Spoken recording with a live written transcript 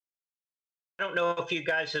don't know if you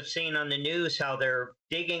guys have seen on the news how they're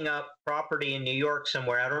digging up property in New York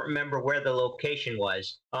somewhere. I don't remember where the location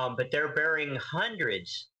was, but they're burying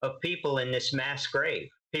hundreds of people in this mass grave,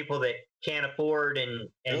 people that can't afford and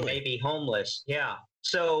Really? may be homeless. Yeah.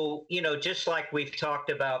 So, just like we've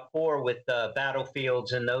talked about before with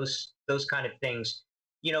battlefields and those kind of things,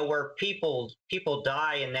 where people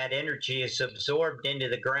die and that energy is absorbed into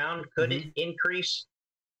the ground, could it increase?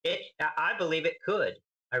 I believe it could.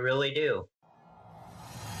 I really do.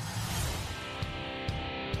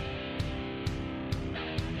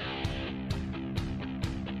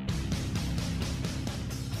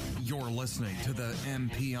 You're listening to the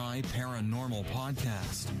MPI Paranormal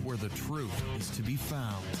Podcast, where the truth is to be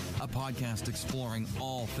found. A podcast exploring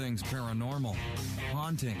all things paranormal,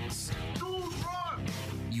 hauntings,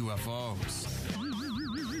 UFOs,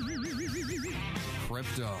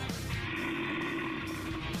 crypto,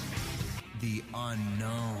 the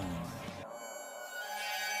unknown.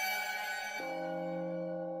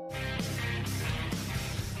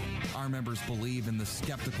 Our members believe in the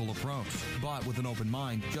skeptical approach, but with an open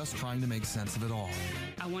mind, just trying to make sense of it all.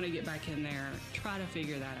 I want to get back in there, try to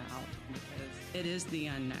figure that out, because it is the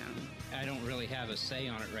unknown. I don't really have a say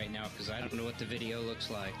on it right now because I don't know what the video looks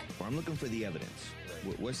like. Well, I'm looking for the evidence.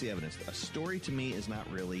 What's the evidence? A story to me is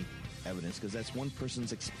not really evidence because that's one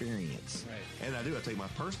person's experience. Right. And I take my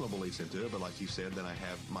personal beliefs into it, but like you said, then I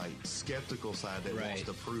have my skeptical side that wants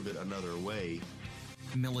to prove it another way.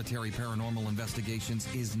 Military Paranormal Investigations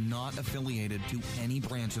is not affiliated to any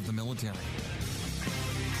branch of the military.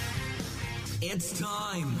 It's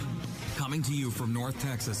time! Coming to you from North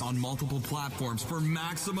Texas on multiple platforms for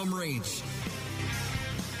maximum reach.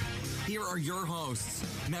 Here are your hosts,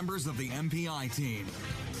 members of the MPI team.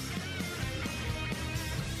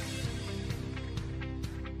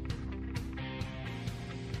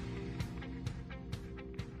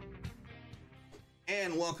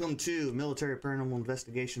 And welcome to Military Paranormal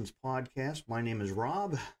Investigations Podcast. My name is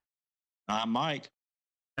Rob. I'm Mike.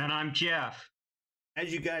 And I'm Jeff.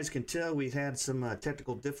 As you guys can tell, we've had some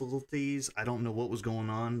technical difficulties. I don't know what was going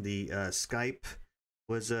on. The Skype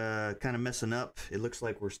was kind of messing up. It looks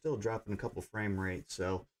like we're still dropping a couple frame rates.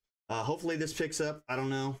 So hopefully this picks up. I don't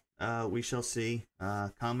know. We shall see.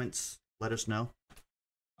 Comments, let us know.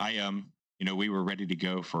 We were ready to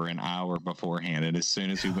go for an hour beforehand, and as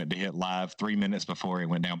soon as we went to hit live, 3 minutes before it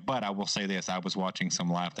went down. But I will say this, I was watching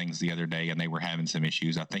some live things the other day, and they were having some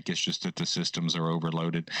issues. I think it's just that the systems are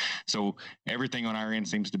overloaded. So everything on our end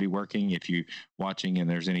seems to be working. If you're watching and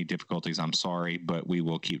there's any difficulties, I'm sorry, but we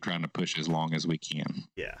will keep trying to push as long as we can.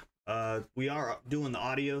 Yeah. We are doing the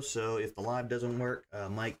audio, so if the live doesn't work,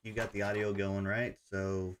 Mike, you got the audio going, right?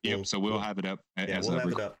 So we'll have it up. We'll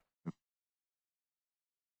have it up.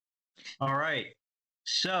 All right.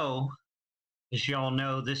 So, as y'all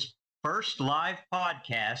know, this first live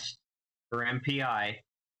podcast for MPI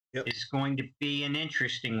is going to be an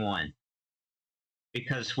interesting one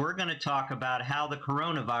because we're going to talk about how the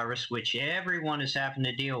coronavirus, which everyone is having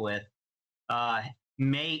to deal with,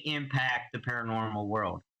 may impact the paranormal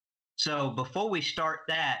world. So, before we start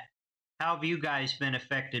that, how have you guys been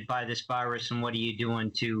affected by this virus, and what are you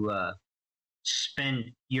doing to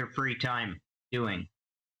spend your free time doing?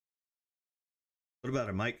 What about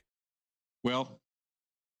it, Mike? Well,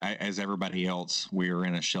 as everybody else, we are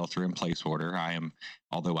in a shelter-in-place order.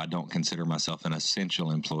 Although I don't consider myself an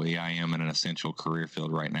essential employee, I am in an essential career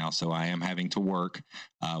field right now. So I am having to work,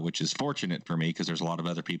 which is fortunate for me because there's a lot of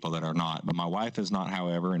other people that are not. But my wife is not,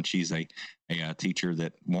 however, and she's a teacher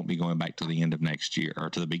that won't be going back to the end of next year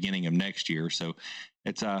or to the beginning of next year. So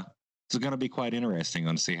it's going to be quite interesting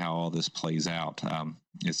to see how all this plays out.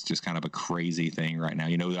 It's just kind of a crazy thing right now.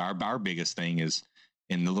 Our biggest thing is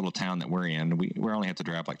in the little town that we're in. We only have to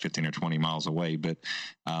drive like 15 or 20 miles away, but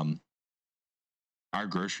our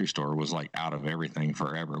grocery store was like out of everything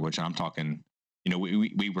forever, which I'm talking,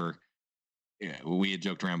 we had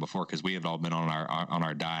joked around before because we have all been on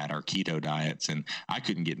our diet, our keto diets, and I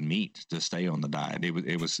couldn't get meat to stay on the diet.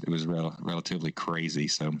 It was relatively crazy.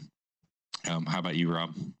 So how about you,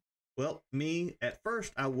 Rob? Well, me, at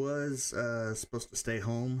first, I was supposed to stay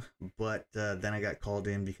home, but then I got called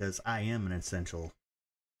in because I am an essential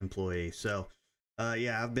employee. So,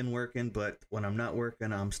 I've been working, but when I'm not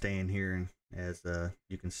working, I'm staying here, and as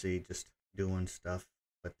you can see, just doing stuff.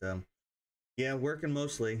 But, working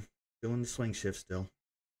mostly, doing the swing shift still.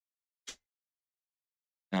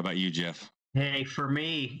 How about you, Jeff? Hey, for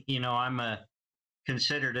me, I'm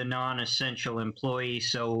considered a non-essential employee,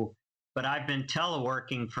 but I've been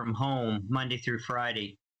teleworking from home Monday through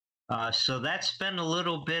Friday. So that's been a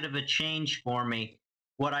little bit of a change for me.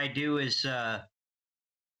 What I do is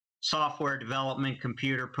software development,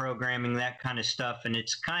 computer programming, that kind of stuff. And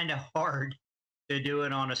it's kind of hard to do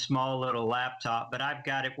it on a small little laptop, but I've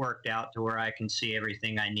got it worked out to where I can see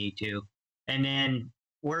everything I need to. And then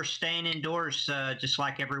we're staying indoors just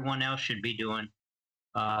like everyone else should be doing,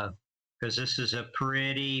 because this is a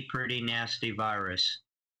pretty nasty virus.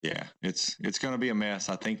 Yeah, it's going to be a mess.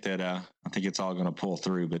 I think that I think it's all going to pull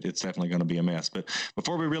through, but it's definitely going to be a mess. But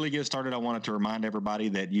before we really get started, I wanted to remind everybody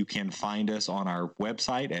that you can find us on our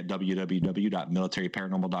website at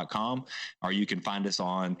www.militaryparanormal.com, or you can find us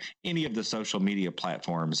on any of the social media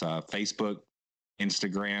platforms: Facebook,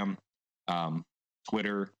 Instagram,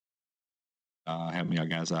 Twitter. Help me out,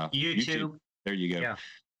 guys. YouTube. There you go.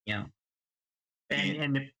 Yeah.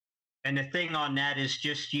 And the thing on that is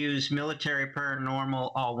just use Military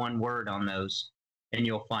Paranormal, all one word on those, and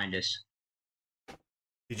you'll find us.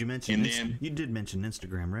 Did you mention? You did mention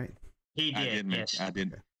Instagram, right? He did. Yes, I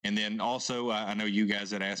did. And then also, I know you guys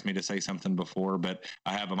had asked me to say something before, but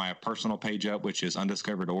I have my personal page up, which is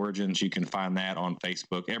Undiscovered Origins. You can find that on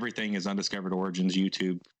Facebook. Everything is Undiscovered Origins: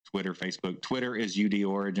 YouTube, Twitter, Facebook. Twitter is UD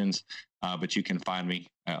Origins, but you can find me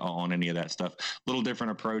on any of that stuff. A little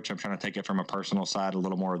different approach. I'm trying to take it from a personal side, a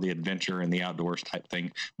little more of the adventure and the outdoors type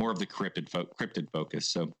thing, more of the cryptid focus.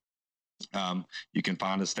 So you can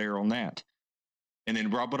find us there on that. And then,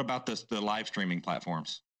 Rob, what about the live streaming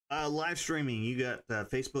platforms? Live streaming, you got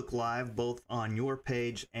Facebook Live, both on your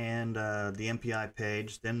page and the MPI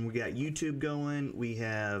page. Then we got YouTube going. We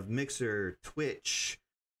have Mixer, Twitch,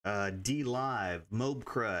 DLive, Mob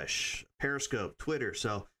Crush, Periscope, Twitter.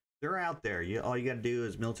 So they're out there. All you got to do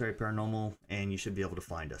is Military Paranormal, and you should be able to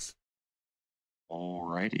find us. All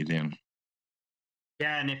righty then.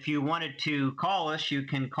 Yeah, and if you wanted to call us, you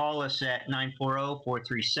can call us at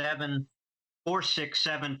 940-437-4674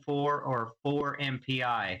 or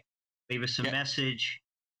 4MPI. Leave us a message,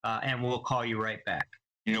 and we'll call you right back.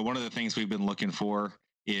 You know, one of the things we've been looking for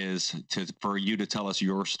is for you to tell us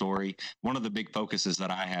your story. One of the big focuses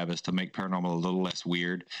that I have is to make paranormal a little less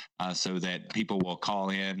weird, so that people will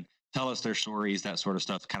call in, tell us their stories, that sort of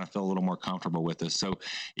stuff, kind of feel a little more comfortable with us. So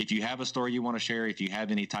if you have a story you want to share, if you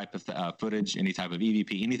have any type of footage, any type of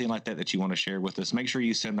EVP, anything like that you want to share with us, make sure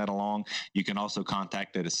you send that along. You can also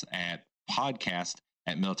contact us at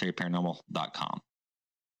podcast@militaryparanormal.com.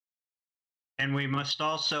 And we must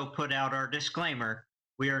also put out our disclaimer.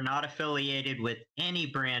 We are not affiliated with any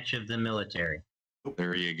branch of the military.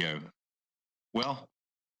 There you go. Well,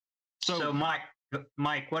 so Mike,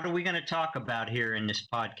 what are we going to talk about here in this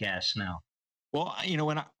podcast now? Well, you know,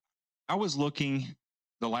 when I was looking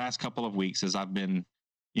the last couple of weeks, as I've been,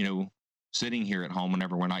 you know, sitting here at home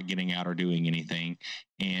whenever we're not getting out or doing anything,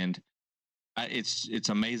 and it's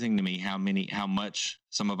amazing to me how much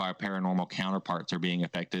some of our paranormal counterparts are being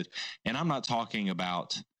affected. And I'm not talking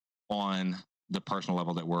about on the personal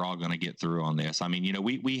level that we're all going to get through on this. I mean, you know,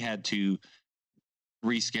 we had to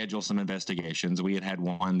reschedule some investigations. We had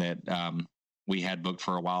one that we had booked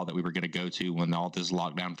for a while that we were going to go to when all this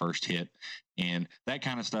lockdown first hit. And that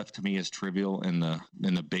kind of stuff to me is trivial in the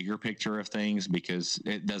bigger picture of things, because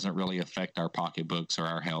it doesn't really affect our pocketbooks or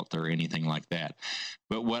our health or anything like that.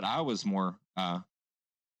 But what I was more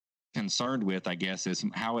concerned with, I guess, is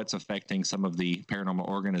how it's affecting some of the paranormal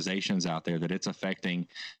organizations out there, that it's affecting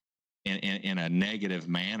in a negative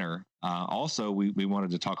manner. Also, we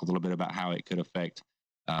wanted to talk a little bit about how it could affect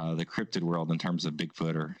the cryptid world in terms of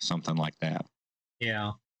Bigfoot or something like that.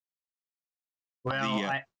 Yeah.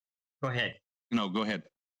 Well, go ahead. No, go ahead.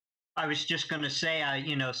 I was just going to say,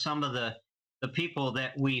 you know, some of the people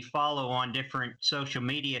that we follow on different social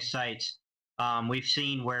media sites, we've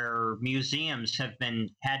seen where museums have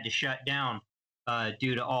had to shut down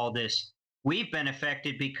due to all this. We've been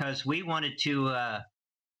affected because we wanted to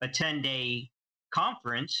attend a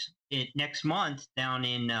conference next month down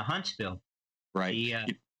in Huntsville.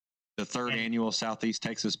 Right. The third annual Southeast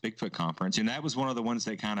Texas Bigfoot Conference. And that was one of the ones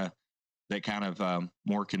that kind of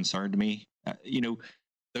more concerned me. You know,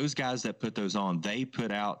 those guys that put those on, they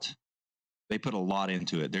put a lot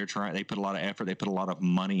into it. They put a lot of effort. They put a lot of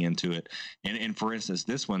money into it. And for instance,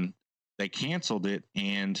 this one, they canceled it.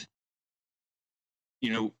 And,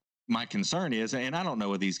 you know, my concern is, and I don't know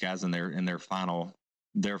what these guys in their final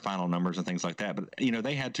numbers and things like that, but, you know,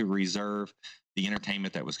 they had to reserve the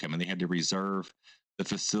entertainment that was coming. They had to reserve the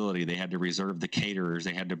facility. They had to reserve the caterers.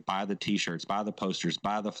 They had to buy the T-shirts, buy the posters,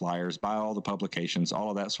 buy the flyers, buy all the publications, all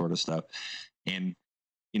of that sort of stuff. And,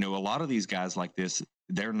 you know, a lot of these guys like this,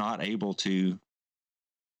 they're not able to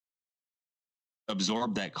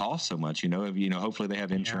absorb that cost so much. Hopefully they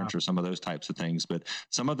have insurance or some of those types of things. But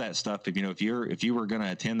some of that stuff, if you were going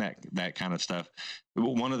to attend that kind of stuff,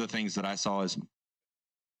 one of the things that I saw is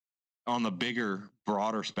on the bigger,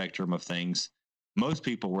 broader spectrum of things, most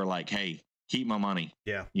people were like, hey, keep my money.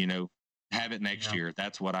 Yeah. You know, have it next year.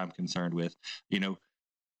 That's what I'm concerned with. You know,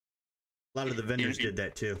 a lot of the vendors did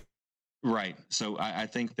that too. Right. So I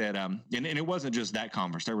think that, and it wasn't just that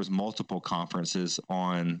conference. There was multiple conferences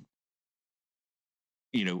on,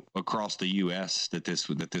 you know, across the U.S. that this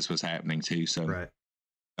was happening too. So, right.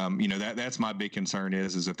 You know, that's my big concern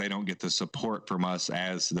is if they don't get the support from us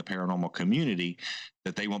as the paranormal community,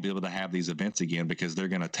 that they won't be able to have these events again, because they're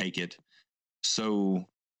going to take it so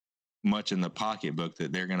much in the pocketbook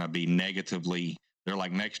that they're going to be negatively. They're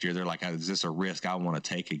like, next year, they're like, is this a risk I want to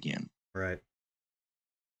take again? Right.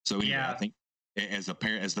 So I think as the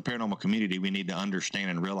paranormal community, we need to understand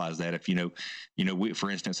and realize that if, we, for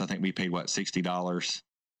instance, I think we paid $60,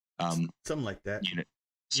 something like that. You know,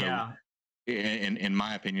 so in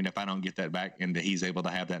my opinion, if I don't get that back and that he's able to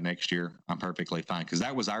have that next year, I'm perfectly fine. Cause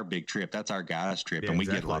that was our big trip. That's our guys trip. And we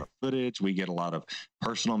get a lot of footage. We get a lot of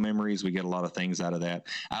personal memories. We get a lot of things out of that.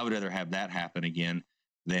 I would rather have that happen again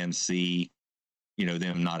than see,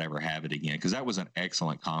 them not ever have it again. Cause that was an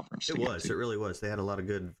excellent conference. It really was. They had a lot of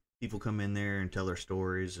good people come in there and tell their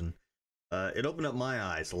stories. And it opened up my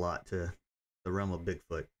eyes a lot to the realm of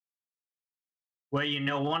Bigfoot. Well,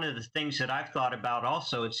 one of the things that I've thought about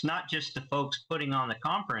also, it's not just the folks putting on the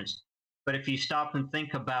conference, but if you stop and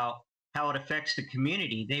think about how it affects the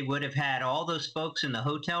community, they would have had all those folks in the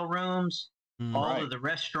hotel rooms, all of the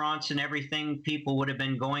restaurants and everything. People would have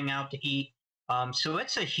been going out to eat. So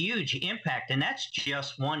it's a huge impact, and that's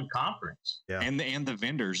just one conference. Yeah. And the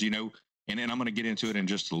vendors, and I'm going to get into it in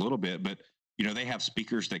just a little bit, but, they have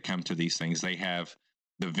speakers that come to these things. They have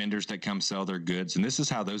the vendors that come sell their goods, and this is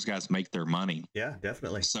how those guys make their money. Yeah,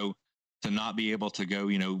 definitely. So to not be able to go,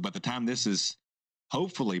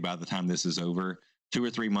 hopefully by the time this is over, 2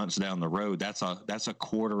 or 3 months down the road, that's a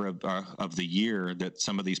quarter of the year that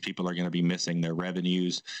some of these people are going to be missing their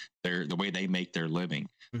revenues, the way they make their living.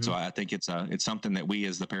 Mm-hmm. So I think it's something that we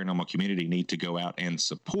as the paranormal community need to go out and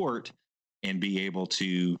support and be able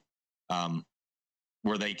to,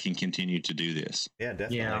 where they can continue to do this. Yeah,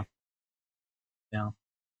 definitely. Yeah.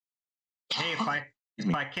 Hey,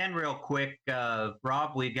 if I can real quick,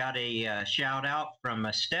 Rob, we got a shout out from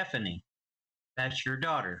Stephanie. That's your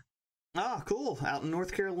daughter. Oh, cool. Out in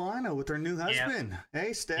North Carolina with her new husband. Yep.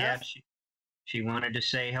 Hey, Steph. Yeah, she wanted to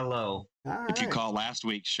say hello. If you call last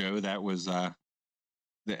week's show, that was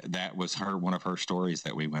that was one of her stories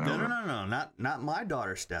that we went over. No, not my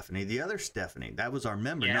daughter Stephanie. The other Stephanie. That was our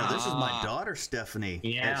member. Yeah. No, this is my daughter Stephanie.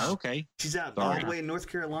 Yeah. Okay. She's out all the way in North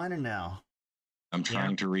Carolina now. I'm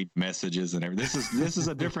trying to read messages and everything. This is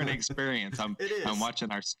a different experience. I'm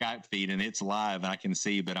watching our Skype feed and it's live and I can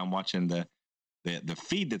see, but I'm watching the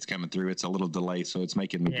feed that's coming through. It's a little delay, so it's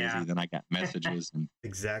making me busy. Then I got messages. And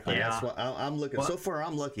exactly. Yeah. That's what I'm looking. Well, so far,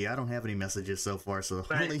 I'm lucky. I don't have any messages so far, so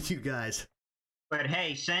only you guys. But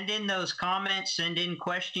hey, send in those comments. Send in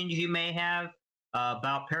questions you may have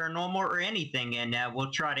about paranormal or anything, and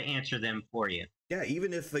we'll try to answer them for you. Yeah,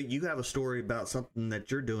 even if you have a story about something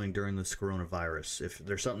that you're doing during this coronavirus, if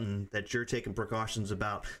there's something that you're taking precautions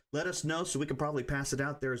about, let us know so we can probably pass it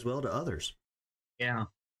out there as well to others. Yeah.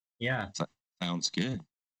 Sounds good.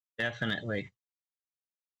 Definitely.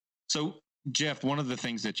 So, Jeff, one of the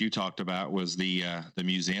things that you talked about was the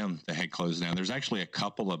museum that had closed down. There's actually a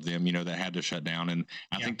couple of them, that had to shut down, and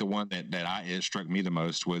I think the one that it struck me the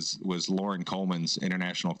most was Loren Coleman's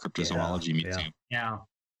International Cryptozoology Museum. Yeah.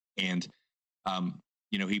 And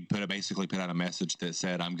he basically put out a message that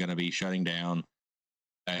said, "I'm going to be shutting down.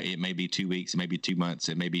 It may be 2 weeks, it may be 2 months,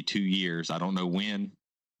 it may be 2 years. I don't know when,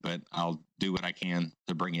 but I'll do what I can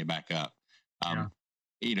to bring it back up."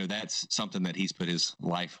 That's something that he's put his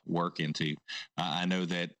life work into. I know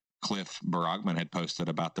that Cliff Baragman had posted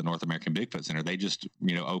about the North American Bigfoot Center. They just,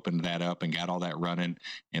 opened that up and got all that running,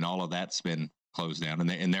 and all of that's been closed down.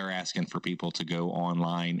 And they're asking for people to go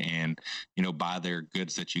online and, buy their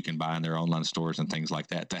goods that you can buy in their online stores and things like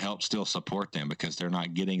that to help still support them, because they're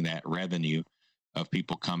not getting that revenue of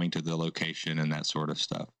people coming to the location and that sort of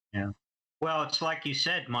stuff. Yeah. Well, it's like you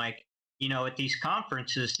said, Mike. At these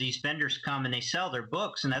conferences, these vendors come and they sell their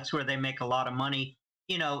books, and that's where they make a lot of money,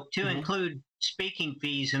 to include speaking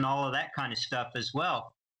fees and all of that kind of stuff as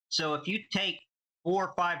well. So if you take 4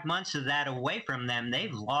 or 5 months of that away from them,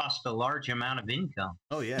 they've lost a large amount of income.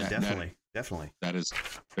 Oh, yeah, definitely. That is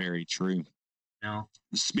very true.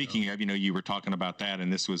 Speaking of, you were talking about that,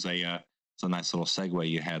 and this was it's a nice little segue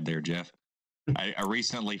you had there, Jeff. I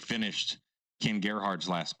recently finished Ken Gerhard's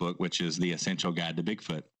last book, which is The Essential Guide to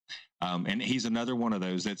Bigfoot. And he's another one of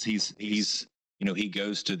those he's he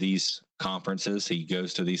goes to these conferences, he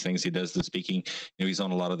goes to these things, he does the speaking, he's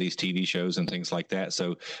on a lot of these TV shows and things like that.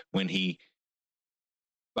 So when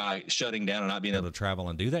by shutting down and not being able to travel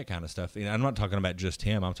and do that kind of stuff, I'm not talking about just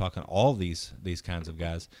him. I'm talking all these kinds of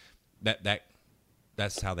guys.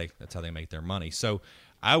 That's how they make their money. So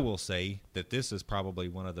I will say that this is probably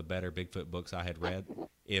one of the better Bigfoot books I had read.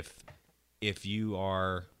 If you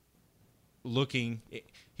are looking,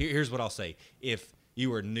 here's what I'll say: if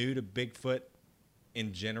you are new to Bigfoot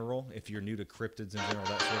in general, if you're new to cryptids in general,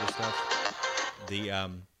 that sort of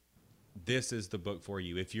stuff, this is the book for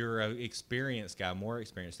you. If you're an experienced guy, more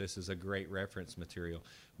experienced, this is a great reference material.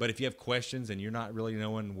 But if you have questions and you're not really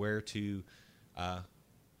knowing where to,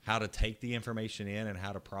 how to take the information in and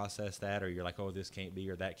how to process that, or you're like, oh, this can't be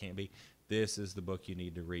or that can't be, this is the book you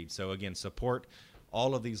need to read. So again, support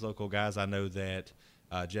all of these local guys. I know that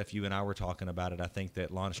Jeff, you and I were talking about it. I think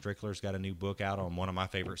that Lon Strickler's got a new book out on one of my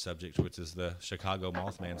favorite subjects, which is the Chicago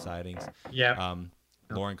Mothman sightings. Yeah.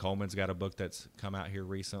 Lauren Coleman's got a book that's come out here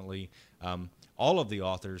recently. All of the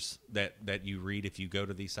authors that you read, if you go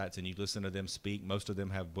to these sites and you listen to them speak, most of them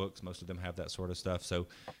have books, most of them have that sort of stuff. So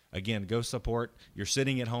again, go support. You're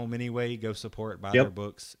sitting at home anyway, go support, buy their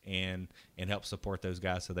books, and help support those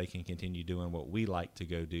guys so they can continue doing what we like to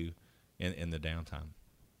go do in the downtime.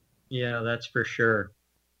 Yeah, that's for sure.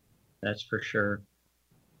 That's for sure.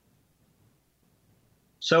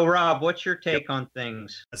 So Rob, what's your take on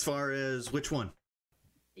things? As far as which one?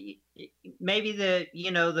 Maybe the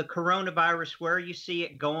coronavirus, where you see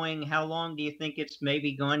it going, how long do you think it's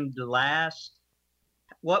maybe going to last?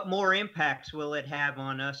 What more impacts will it have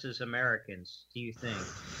on us as Americans, do you think?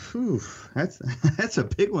 Whew, that's a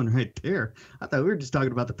big one right there. I thought we were just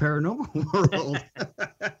talking about the paranormal world.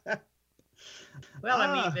 Well,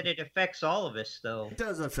 I mean, but it affects all of us, though. It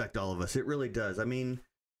does affect all of us. It really does. I mean,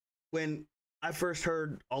 when I first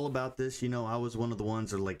heard all about this, I was one of the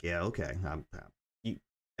ones that are like, yeah, okay.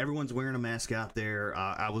 Everyone's wearing a mask out there.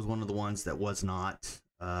 I was one of the ones that was not.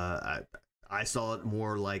 I saw it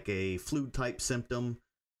more like a flu-type symptom.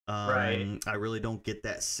 Right. I really don't get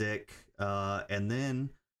that sick. And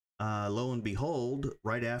then, lo and behold,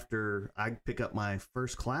 right after I pick up my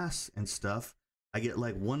first class and stuff, I get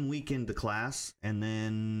like 1 week into class, and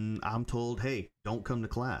then I'm told, hey, don't come to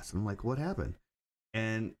class. I'm like, what happened?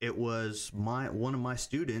 And it was one of my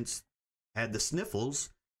students had the sniffles,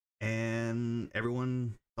 and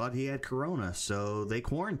everyone thought he had corona, so they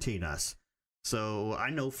quarantined us. So I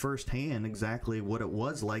know firsthand exactly what it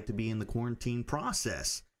was like to be in the quarantine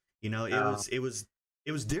process. It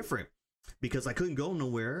was different because I couldn't go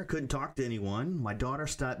nowhere. I couldn't talk to anyone. My daughter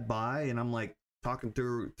stopped by, and I'm like talking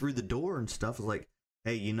through the door and stuff. I was like,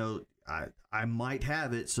 hey, I might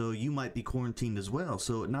have it, so you might be quarantined as well.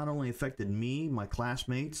 So it not only affected me, my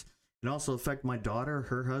classmates, it also affected my daughter,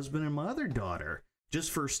 her husband, and my other daughter just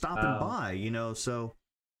for stopping by. So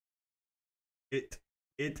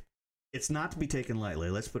it's not to be taken lightly.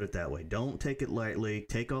 Let's put it that way. Don't take it lightly.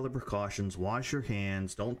 Take all the precautions. Wash your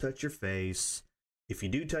hands. Don't touch your face. If you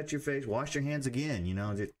do touch your face, wash your hands again.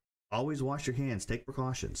 Always wash your hands. Take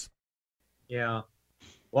precautions. Yeah.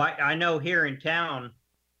 Well, I know here in town,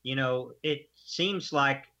 it seems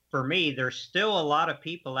like for me, there's still a lot of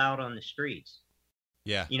people out on the streets.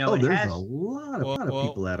 Yeah. There's a lot of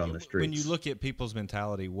people out on the streets. When you look at people's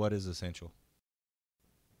mentality, what is essential?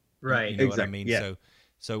 Right. You know exactly. what I mean? Yeah.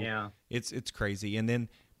 So yeah. It's crazy. And then,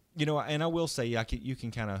 and I will say, you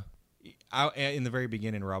can kind of, in the very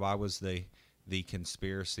beginning, Rob, I was the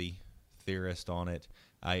conspiracy theorist on it.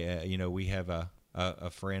 We have a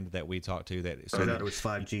friend that we talked to that. So it was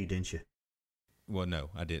 5G, didn't you? Well, no,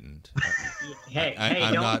 I didn't.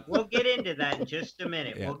 We'll get into that in just a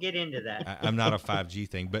minute. Yeah. We'll get into that. I'm not a 5G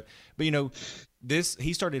thing, but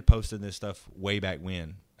he started posting this stuff way back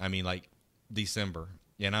when. I mean, like December,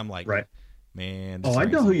 and I'm like, right. Man. I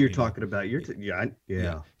know who you're talking about.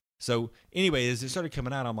 Yeah. So anyway, as it started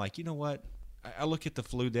coming out, I'm like, you know what? I look at the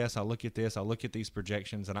flu deaths, I look at this, I look at these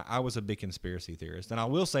projections, and I was a big conspiracy theorist. And I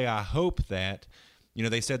will say, I hope that,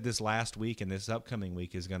 they said this last week and this upcoming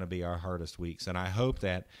week is going to be our hardest weeks. And I hope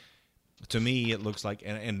that, to me, it looks like,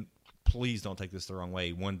 and please don't take this the wrong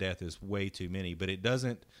way, one death is way too many, but it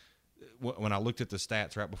doesn't, when I looked at the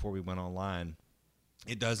stats right before we went online,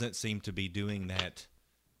 it doesn't seem to be doing that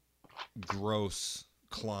gross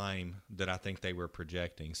climb that I think they were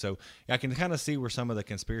projecting. So I can kind of see where some of the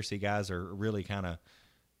conspiracy guys are really kind of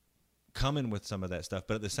coming with some of that stuff.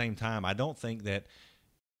 But at the same time, I don't think that,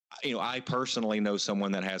 I personally know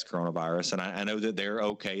someone that has coronavirus, and I know that they're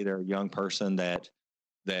okay. They're a young person that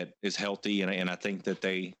is healthy, and I think that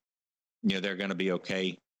they're going to be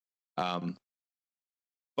okay. But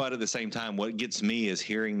But at the same time, what gets me is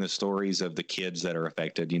hearing the stories of the kids that are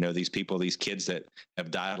affected. You know, these kids that have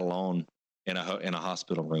died alone in a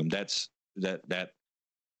hospital room. That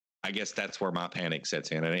I guess that's where my panic sets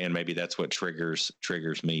in, and maybe that's what triggers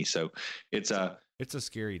me. So it's a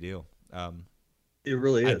scary deal. It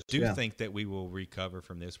really is. I do think that we will recover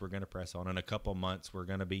from this. We're going to press on. In a couple months, we're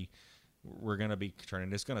going to be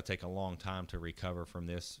turning. It's going to take a long time to recover from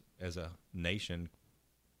this as a nation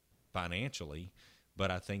financially, but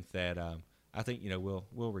I think that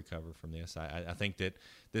we'll recover from this. I think that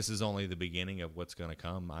this is only the beginning of what's going to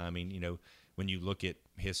come. I mean, when you look at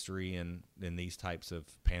history and these types of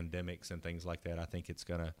pandemics and things like that, I think it's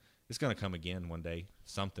gonna come again one day.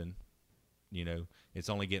 Something, it's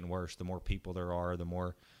only getting worse. The more people there are, the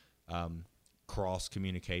more cross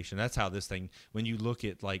communication. That's how this thing. When you look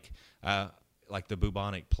at like the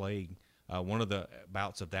bubonic plague, one of the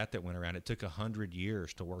bouts of that went around, it took 100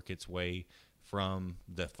 years to work its way from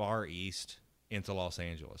the Far East into Los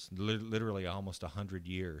Angeles. Literally almost 100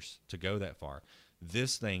 years to go that far.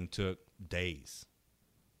 This thing took days,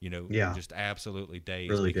 just absolutely days,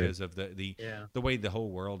 really because of the way the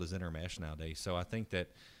whole world is intermeshed nowadays. So I think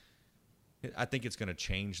it's going to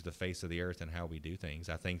change the face of the earth and how we do things.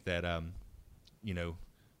 I think that,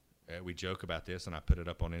 we joke about this, and I put it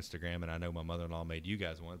up on Instagram, and I know my mother-in-law made you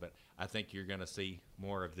guys one, but I think you're going to see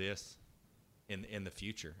more of this in the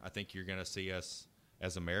future. I think you're going to see us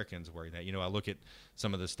as Americans worry that. I look at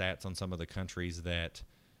some of the stats on some of the countries that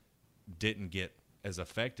didn't get as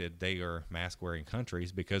affected. They are mask-wearing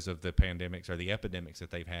countries because of the pandemics or the epidemics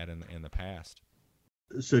that they've had in the past.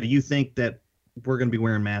 So do you think that we're going to be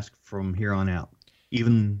wearing masks from here on out,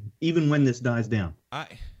 even when this dies down? I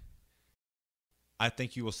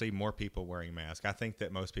think you will see more people wearing masks. I think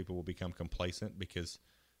that most people will become complacent because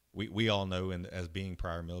we all know, and as being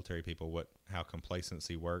prior military people, how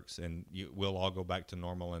complacency works, and we'll all go back to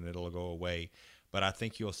normal and it'll go away. But I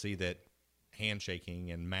think you'll see that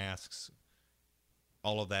handshaking and masks,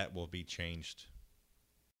 all of that will be changed.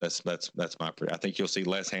 That's my. I think you'll see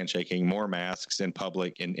less handshaking, more masks in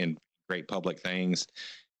public, in great public things,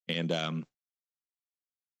 and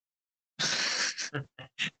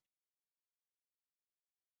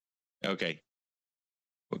okay.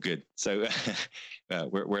 Well, good. So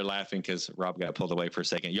we're laughing because Rob got pulled away for a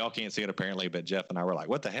second. Y'all can't see it apparently, but Jeff and I were like,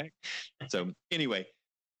 "What the heck?" So anyway,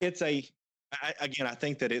 I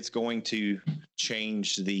think that it's going to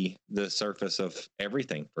change the surface of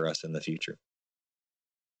everything for us in the future.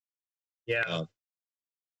 Yeah.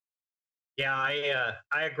 I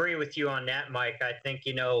agree with you on that, Mike. I think,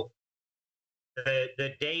 the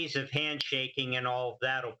days of handshaking and all of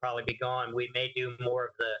that will probably be gone. We may do more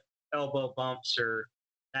of the elbow bumps or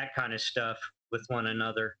that kind of stuff with one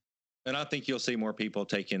another. And I think you'll see more people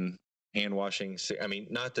taking hand washing. I mean,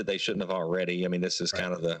 not that they shouldn't have already. I mean, this is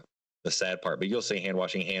kind of the sad part, but you'll see hand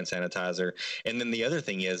washing, hand sanitizer. And then the other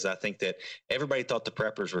thing is, I think that everybody thought the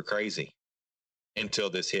preppers were crazy until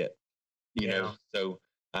this hit, you know? So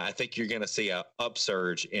I think you're going to see a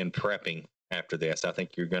upsurge in prepping after this. I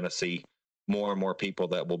think you're going to see more and more people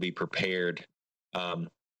that will be prepared.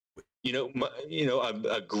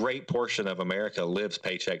 A great portion of America lives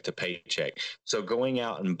paycheck to paycheck. So going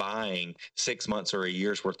out and buying 6 months or a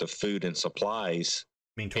year's worth of food and supplies.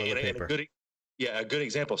 I mean, toilet paper. A good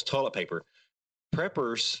example is toilet paper.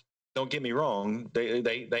 Preppers, don't get me wrong,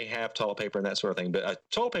 they have toilet paper and that sort of thing, but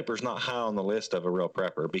toilet paper is not high on the list of a real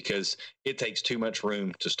prepper because it takes too much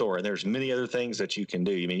room to store. And there's many other things that you can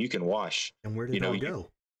do. I mean, you can wash. And where did it all go?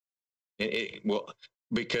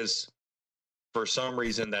 Because for some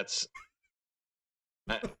reason that's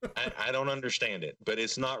I don't understand it, but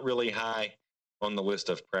it's not really high on the list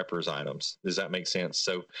of preppers items. Does that make sense?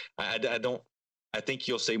 So I think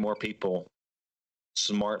you'll see more people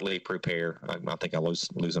smartly prepare. I think I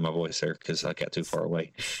losing my voice there because I got too far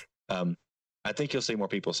away. I think you'll see more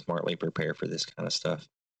people smartly prepare for this kind of stuff.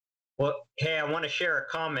 Well, hey, I want to share a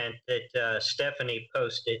comment that Stephanie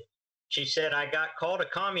posted. She said, I got called a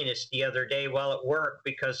communist the other day while at work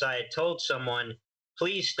because I had told someone,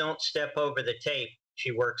 please don't step over the tape.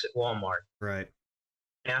 She works at Walmart. Right.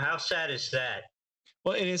 Now, how sad is that?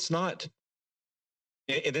 Well, and it's not,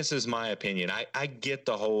 and this is my opinion. I get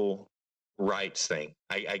the whole rights thing.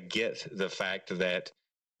 I get the fact that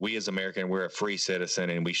we as Americans, we're a free citizen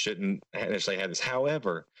and we shouldn't necessarily have this.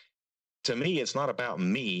 However, to me, it's not about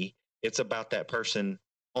me. It's about that person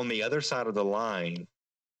on the other side of the line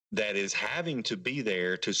that is having to be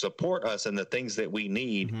there to support us and the things that we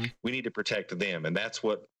need. Mm-hmm. We need to protect them. And that's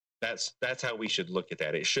how we should look at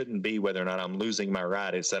that. It shouldn't be whether or not I'm losing my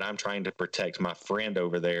right. It's that I'm trying to protect my friend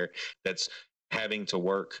over there that's having to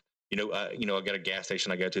work I got a gas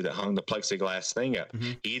station I go to that hung the plexiglass thing up.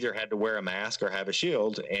 Mm-hmm. He either had to wear a mask or have a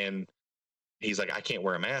shield, and he's like, I can't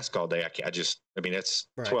wear a mask all day. That's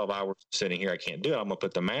 12 hours sitting here. I can't do it. I'm gonna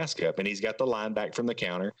put the mask up. And he's got the line back from the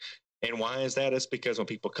counter. And why is that? It's because when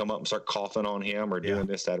people come up and start coughing on him or doing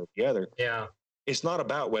this, that, or the other, it's not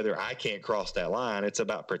about whether I can't cross that line. It's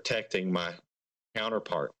about protecting my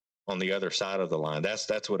counterpart on the other side of the line.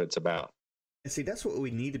 That's what it's about. And see, that's what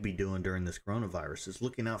we need to be doing during this coronavirus, is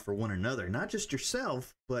looking out for one another, not just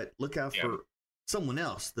yourself, but look out for someone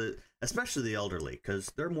else, especially the elderly,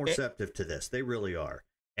 because they're more receptive to this. They really are.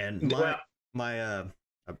 And my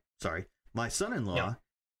son-in-law,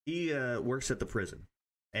 he works at the prison,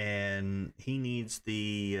 and he needs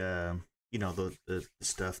the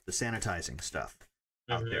stuff, the sanitizing stuff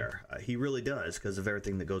out there. He really does, because of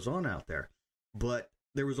everything that goes on out there. But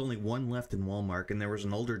there was only one left in Walmart, and there was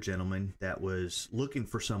an older gentleman that was looking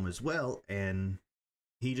for some as well, and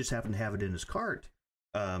he just happened to have it in his cart.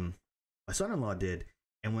 My son-in-law did,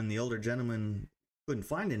 and when the older gentleman couldn't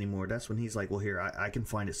find it anymore, that's when he's like, well, here, I can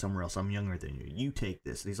find it somewhere else. I'm younger than you. You take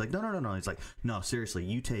this. And he's like, no. He's like, no, seriously,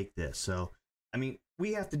 you take this. So, I mean,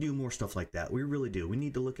 we have to do more stuff like that. We really do. We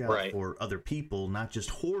need to look out for other people, not just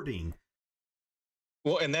hoarding.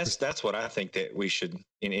 Well, and that's what I think that we should,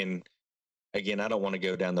 in again, I don't want to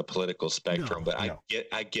go down the political spectrum, but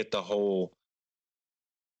I get the whole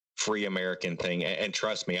free American thing. And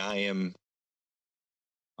trust me, I'm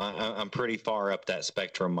pretty far up that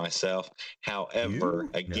spectrum myself. However,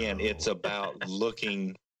 it's about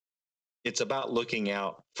looking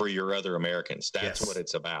out for your other Americans. That's what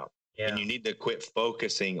it's about. Yeah. And you need to quit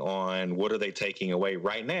focusing on what are they taking away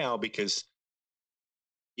right now, because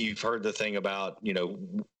you've heard the thing about,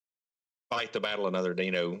 fight the battle another day,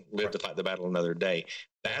 live to fight the battle another day.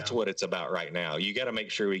 That's what it's about right now. You got to make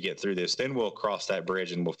sure we get through this. Then we'll cross that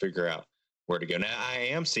bridge and we'll figure out where to go. Now, I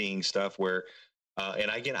am seeing stuff where, and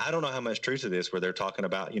again, I don't know how much truth to this, where they're talking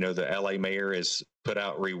about, the LA mayor has put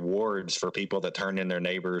out rewards for people that turn in their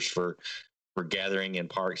neighbors for gathering in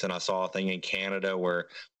parks. And I saw a thing in Canada where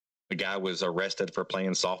a guy was arrested for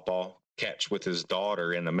playing softball catch with his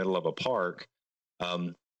daughter in the middle of a park.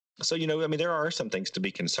 So, there are some things to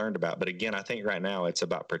be concerned about. But again, I think right now it's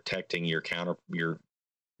about protecting your counterparts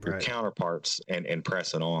and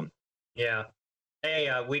pressing on. Yeah.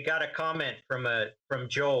 Hey, we got a comment from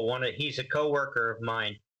Joel. He's a coworker of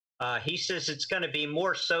mine. He says it's going to be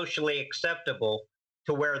more socially acceptable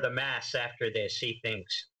to wear the mask after this, he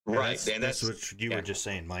thinks. Right. That's what you were just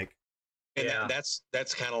saying, Mike. And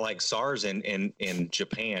that's kind of like SARS in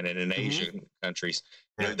Japan and in Asian countries.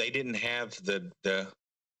 They didn't have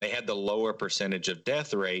they had the lower percentage of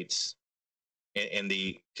death rates and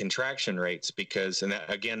the contraction rates because, and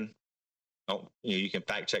that, again, you can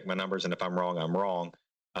fact check my numbers, and if I'm wrong, I'm wrong.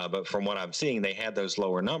 But from what I'm seeing, they had those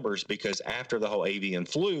lower numbers because after the whole avian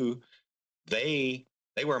flu, they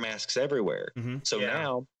wear masks everywhere. So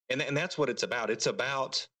now, and that's what it's about. It's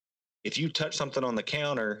about, if you touch something on the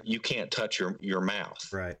counter, you can't touch your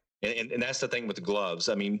mouth. Right. And that's the thing with the gloves.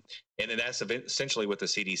 I mean, and that's essentially what the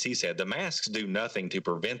CDC said. The masks do nothing to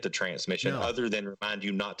prevent the transmission other than remind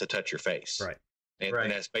you not to touch your face. Right.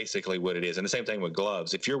 And that's basically what it is. And the same thing with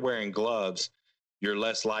gloves. If you're wearing gloves, you're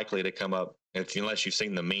less likely to come up, unless you've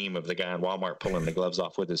seen the meme of the guy in Walmart pulling the gloves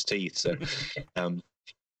off with his teeth. So,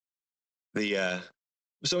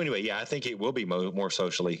 so anyway, I think it will be more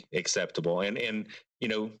socially acceptable. And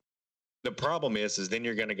the problem is then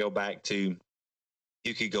you're going to go back to,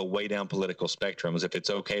 you could go way down political spectrums. If it's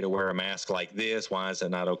okay to wear a mask like this, why is it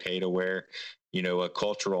not okay to wear, a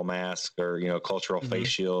cultural mask or, a cultural face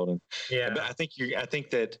shield? And, but I think you're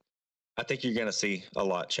going to see a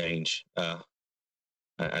lot change. I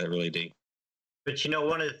really do. But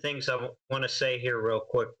one of the things I want to say here real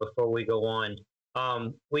quick before we go on,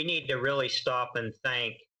 we need to really stop and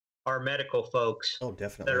thank our medical folks. Oh,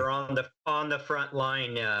 definitely. That are on the front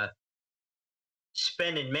line,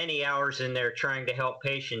 spending many hours in there trying to help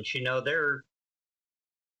patients. They're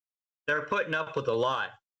putting up with a lot.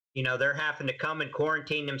 They're having to come and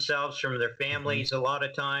quarantine themselves from their families a lot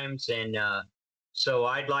of times. And so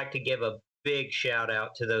I'd like to give a big shout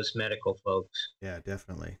out to those medical folks. Yeah,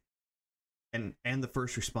 definitely. And the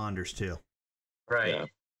first responders too. Right.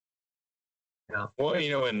 Yeah. Well,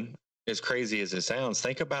 and as crazy as it sounds,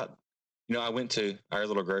 think about, I went to our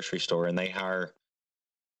little grocery store and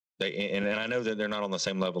and I know that they're not on the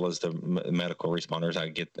same level as the medical responders.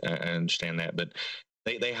 I understand that, but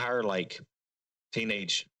they hire like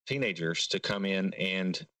teenagers to come in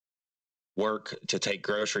and work to take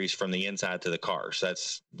groceries from the inside to the cars.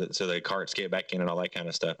 So the carts get back in and all that kind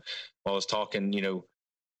of stuff. While I was talking,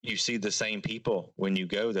 you see the same people when you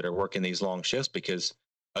go that are working these long shifts because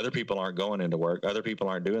Other people aren't going into work. Other people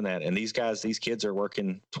aren't doing that. And these kids are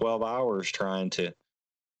working 12 hours trying to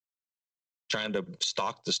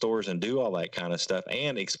stock the stores and do all that kind of stuff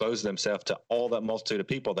and expose themselves to all that multitude of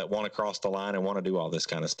people that want to cross the line and want to do all this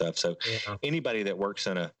kind of stuff. So anybody that works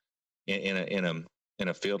in a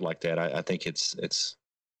field like that, I think it's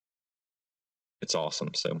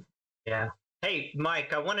awesome. So, yeah. Hey,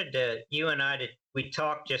 Mike, you and I we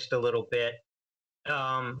talked just a little bit.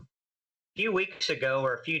 A few weeks ago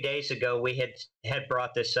or a few days ago, we had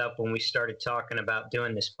brought this up when we started talking about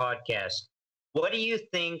doing this podcast. What do you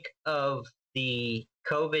think of the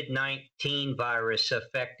COVID-19 virus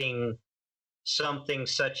affecting something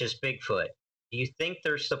such as Bigfoot? Do you think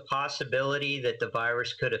there's the possibility that the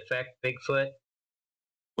virus could affect Bigfoot?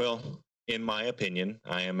 Well, in my opinion,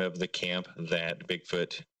 I am of the camp that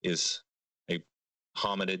Bigfoot is a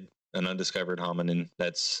hominid, an undiscovered hominin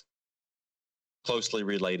that's closely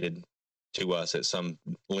related to us at some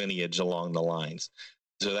lineage along the lines.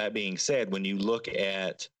 So that being said, when you look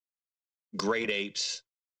at great apes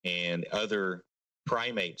and other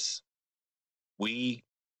primates, we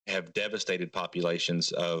have devastated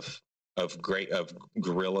populations of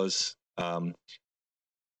gorillas,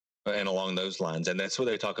 and along those lines. And that's what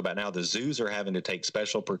they talk about now. The zoos are having to take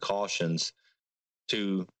special precautions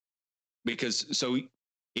because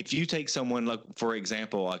if you take someone, like, for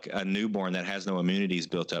example, like a newborn that has no immunities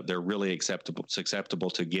built up, they're really susceptible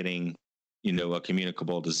to getting, a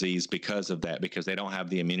communicable disease because of that, because they don't have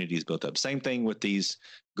the immunities built up. Same thing with these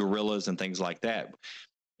gorillas and things like that.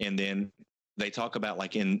 And then they talk about,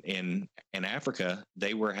 like, in Africa,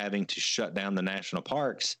 they were having to shut down the national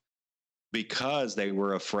parks because they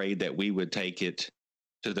were afraid that we would take it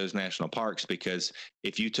to those national parks, because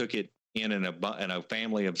if you took it in a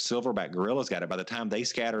family of silverback gorillas got it, by the time they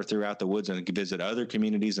scatter throughout the woods and visit other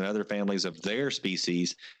communities and other families of their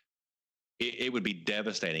species, it would be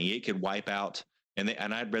devastating. It could wipe out, and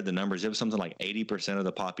I'd read the numbers. It was something like 80% of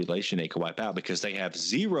the population it could wipe out, because they have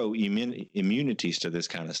zero immunities to this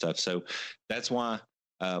kind of stuff. So that's why,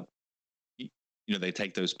 they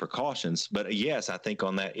take those precautions. But yes, I think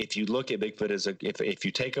on that, if you look at Bigfoot if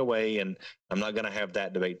you take away, and I'm not going to have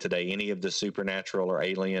that debate today, any of the supernatural or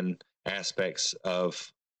alien aspects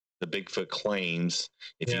of the Bigfoot claims,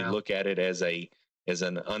 if you look at it as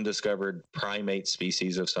an undiscovered primate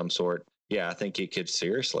species of some sort, yeah, I think it could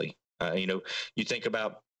seriously, you think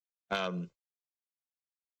about, of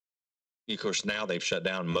course, now they've shut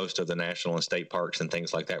down most of the national and state parks and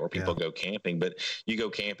things like that where people go camping, but you go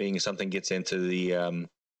camping, something gets into the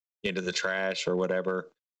trash or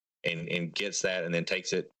whatever and gets that and then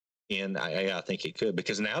takes it in. I think it could,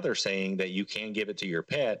 because now they're saying that you can give it to your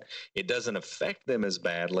pet. It doesn't affect them as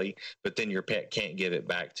badly, but then your pet can't give it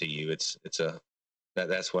back to you.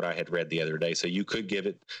 That's what I had read the other day. So you could give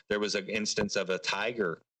it. There was an instance of a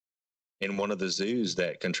tiger in one of the zoos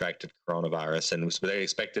that contracted coronavirus, and they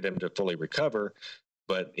expected him to fully recover,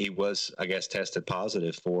 but he was, I guess, tested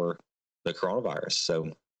positive for the coronavirus.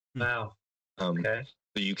 So, wow. Okay.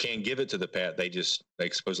 So you can give it to the pet. They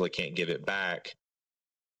supposedly can't give it back.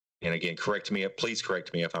 And again, please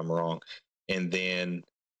correct me if I'm wrong. And then,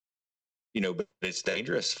 but it's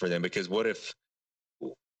dangerous for them, because what if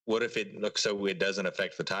it looks so it doesn't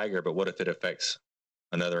affect the tiger, but what if it affects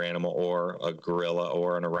another animal or a gorilla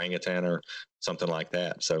or an orangutan or something like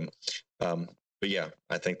that? So, but yeah,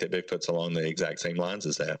 I think that Bigfoot's along the exact same lines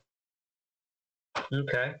as that.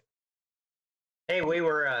 Okay. Hey, we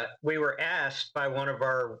were asked by one of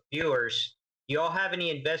our viewers, do y'all have any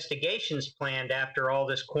investigations planned after all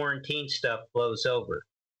this quarantine stuff blows over?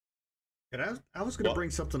 And I was going to bring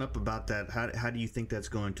something up about that. How do you think that's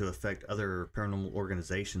going to affect other paranormal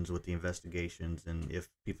organizations with the investigations, and if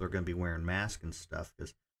people are going to be wearing masks and stuff?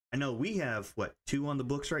 Because I know we have 2 on the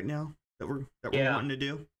books right now that we're wanting to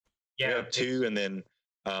do. Yeah, we have 2, and then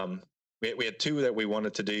we had 2 that we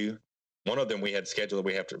wanted to do. One of them we had scheduled.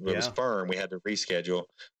 It was firm. We had to reschedule.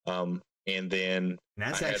 And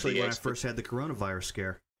that's actually when I first had the coronavirus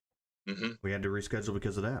scare. Mm-hmm. We had to reschedule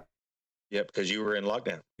because of that. Yep, because you were in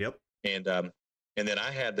lockdown. Yep. And then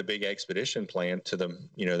I had the big expedition planned to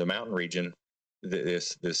the mountain region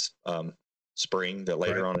this spring, that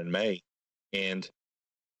later on in May. And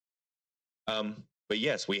but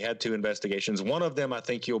yes, we had 2 investigations. One of them I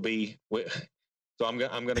think you'll be. So I'm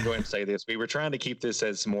going to go ahead and say this. We were trying to keep this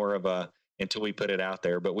as more of until we put it out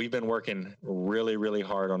there, but we've been working really, really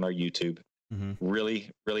hard on our YouTube, really,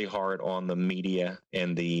 really hard on the media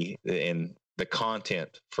and the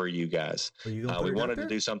content for you guys. We wanted to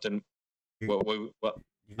do something.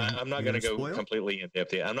 I'm not going to go completely in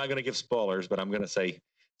depth yet. I'm not going to give spoilers, but I'm going to say,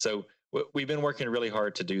 so we've been working really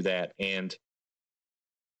hard to do that. And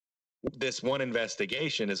this one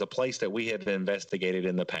investigation is a place that we have investigated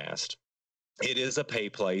in the past. It is a pay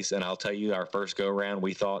place, and I'll tell you, our first go around,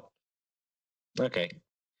 we thought, okay.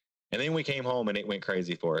 And then we came home and it went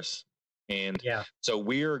crazy for us. And so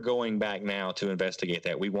we're going back now to investigate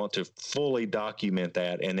that. We want to fully document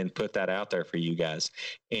that and then put that out there for you guys.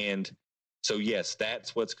 And so, yes,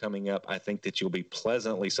 that's what's coming up. I think that you'll be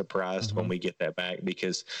pleasantly surprised when we get that back,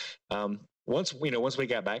 because once we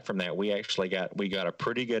got back from that, we got a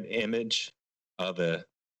pretty good image of a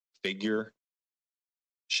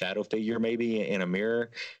shadow figure, maybe in a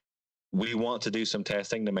mirror. We want to do some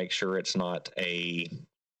testing to make sure it's not a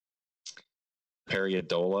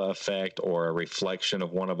Periodola effect or a reflection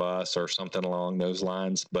of one of us or something along those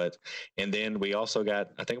lines. And then we also got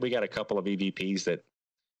a couple of EVPs that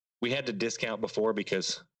we had to discount before,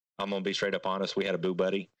 because I'm going to be straight up honest. We had a Boo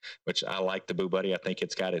Buddy, which I like the Boo Buddy. I think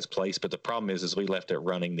it's got its place, but the problem is we left it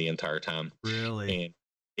running the entire time. Really? And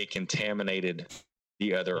it contaminated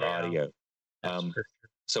the other audio.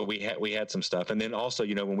 So we had some stuff. And then also,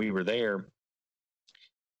 when we were there,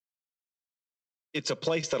 it's a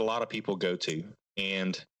place that a lot of people go to.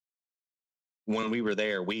 And when we were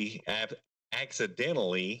there, we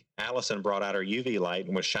accidentally, Allison brought out her UV light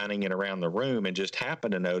and was shining it around the room, and just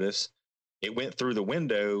happened to notice it went through the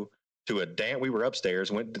window to we were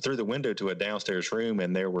upstairs, went through the window to a downstairs room,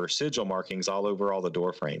 and there were sigil markings all over all the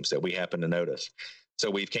door frames that we happened to notice. So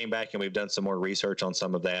we've came back and we've done some more research on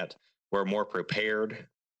some of that. We're more prepared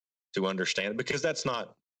to understand, because that's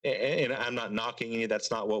not, and I'm not knocking any, that's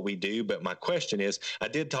not what we do. But my question is, I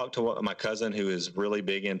did talk to my cousin who is really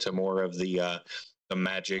big into more of the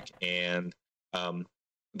magic and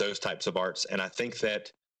those types of arts. And I think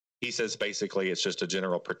that he says basically it's just a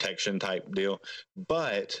general protection type deal.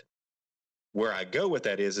 But where I go with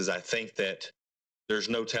that is I think that there's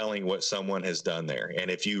no telling what someone has done there. And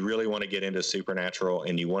if you really want to get into supernatural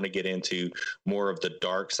and you want to get into more of the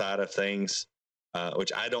dark side of things,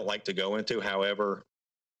 which I don't like to go into, however,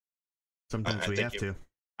 sometimes we have to.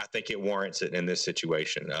 I think it warrants it in this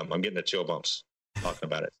situation. I'm getting the chill bumps talking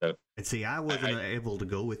about it. So, and see, I wasn't able to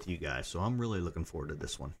go with you guys, so I'm really looking forward to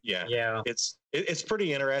this one. Yeah. It's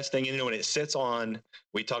pretty interesting. And, when it sits on,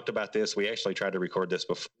 we talked about this. We actually tried to record this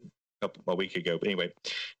a week ago. But anyway,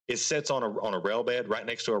 it sits on a rail bed, right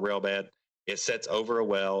next to a rail bed. It sits over a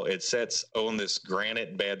well. It sits on this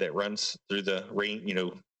granite bed that runs through the ring,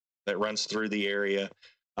 that runs through the area.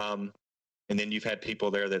 And then you've had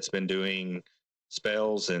people there that's been doing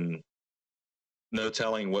spells and no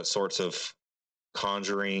telling what sorts of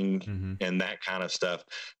conjuring and that kind of stuff.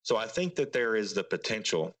 So I think that there is the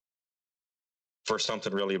potential for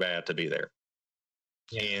something really bad to be there.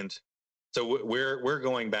 Yeah. And so we're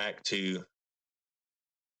going back to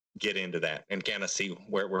get into that and kind of see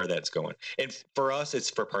where that's going. And for us, it's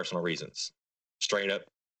for personal reasons. Straight up,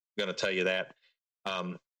 I'm going to tell you that.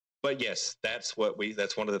 But yes, that's one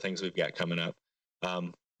of the things we've got coming up.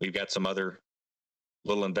 We've got some other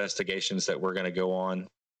little investigations that we're going to go on,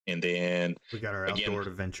 and then we got our outdoor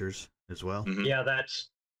adventures as well. Yeah,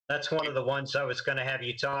 that's one of the ones I was going to have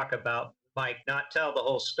you talk about, Mike. Not tell the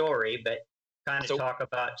whole story, but kind of talk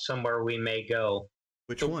about somewhere we may go.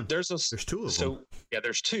 Which one? There's two of them. Yeah,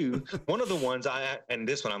 there's two. One of the ones and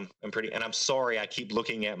this one I'm sorry, I keep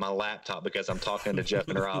looking at my laptop because I'm talking to Jeff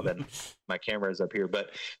and Rob and my camera is up here. But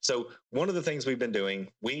so one of the things we've been doing,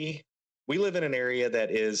 we live in an area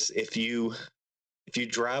that is, if you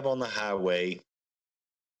drive on the highway,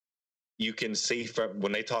 you can see from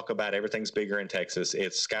when they talk about everything's bigger in Texas,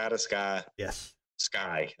 it's sky to sky. Yes.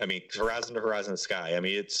 Sky. I mean, horizon to horizon sky. I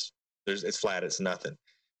mean, it's flat, it's nothing.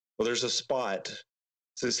 Well, there's a spot.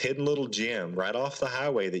 It's this hidden little gem right off the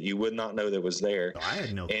highway that you would not know that was there. I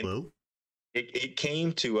had no clue. It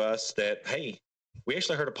came to us that, hey, we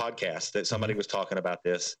actually heard a podcast that somebody was talking about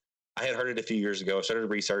this. I had heard it a few years ago. I started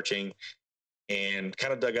researching and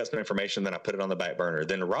kind of dug out some information. Then I put it on the back burner.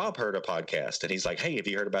 Then Rob heard a podcast and he's like, hey, have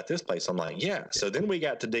you heard about this place? I'm like, yeah. So then we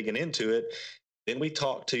got to digging into it. Then we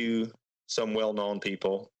talked to some well-known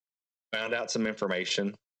people, found out some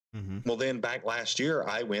information. Well, then back last year,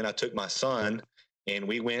 I took my son and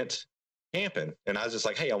we went camping, and I was just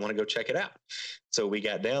like, hey, I want to go check it out. So we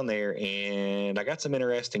got down there and I got some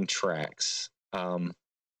interesting tracks, a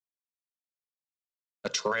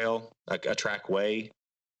trail, a trackway,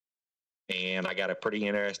 and I got a pretty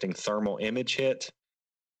interesting thermal image hit.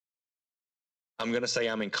 I'm going to say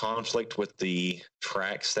I'm in conflict with the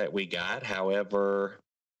tracks that we got. However,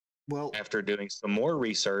 after doing some more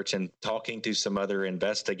research and talking to some other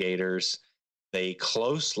investigators, they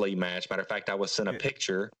closely match. Matter of fact, I was sent a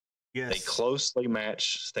picture. Yes. They closely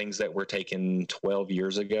match things that were taken 12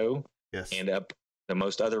 years ago. Yes. And the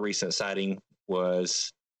most other recent sighting was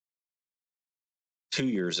 2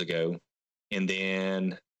 years ago. And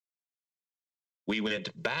then we went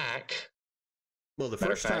back. Well, the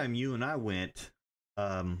first time you and I went,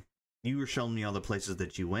 you were showing me all the places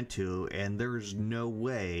that you went to, and there's no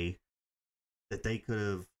way that they could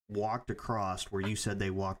have walked across where you said they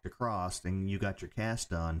walked across and you got your cast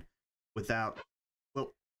done without,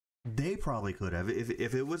 well, they probably could have.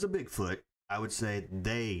 If it was a Bigfoot, I would say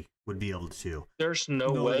they would be able to. There's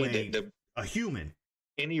no way that a human,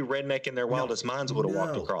 any redneck in their wildest minds would have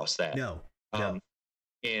walked across that. No.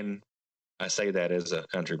 And I say that as a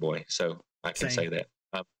country boy, so I can say that.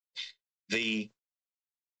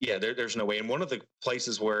 There's no way. And one of the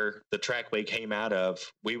places where the trackway came out of,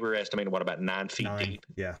 we were estimating about 9 feet deep.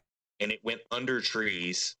 Yeah. And it went under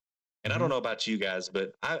trees. And I don't know about you guys,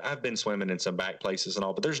 but I've been swimming in some back places and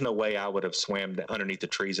all, but there's no way I would have swam underneath the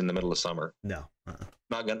trees in the middle of summer. No.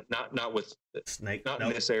 Not with snake. Not in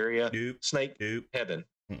this area. Snake. Heaven.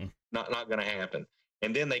 Mm-mm. Not going to happen.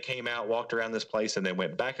 And then they came out, walked around this place, and then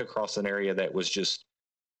went back across an area that was just,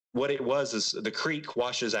 what it was is the creek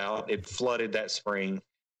washes out. It flooded that spring,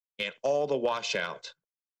 and all the washout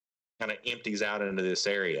kind of empties out into this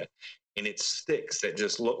area. And it's sticks that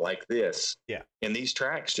just look like this. Yeah. And these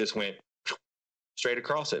tracks just went straight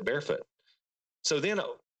across it barefoot. So then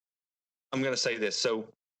I'm going to say this. So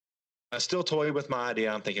I still toy with my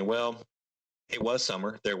idea. I'm thinking, well, it was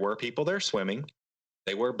summer. There were people there swimming.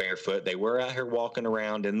 They were barefoot. They were out here walking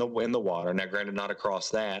around in the water. Now, granted, not across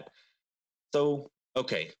that. So,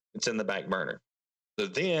 okay, it's in the back burner. So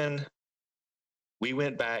then we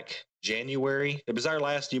went back January. It was our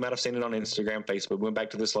last. You might have seen it on Instagram, Facebook. We went back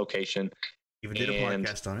to this location. You did a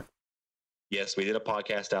podcast on it. Yes, we did a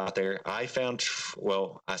podcast out there. I found,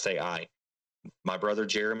 I say my brother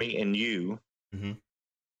Jeremy and you, and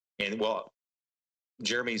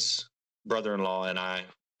Jeremy's brother-in-law and I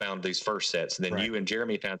found these first sets, and then you and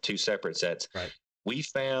Jeremy found 2 separate sets. Right. We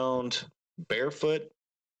found barefoot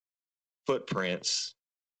footprints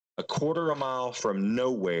a quarter of a mile from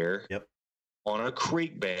nowhere. Yep. On a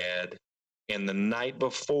creek bed, and the night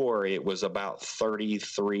before it was about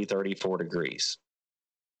 33, 34 degrees.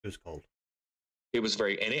 It was cold. It was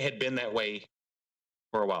and it had been that way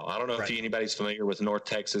for a while. I don't know if anybody's familiar with North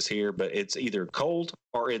Texas here, but it's either cold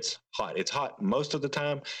or it's hot. It's hot most of the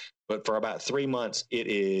time, but for about 3 months, it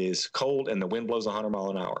is cold and the wind blows 100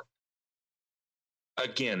 miles an hour.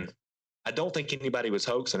 Again, I don't think anybody was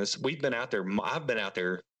hoaxing us. We've been out there. I've been out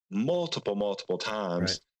there multiple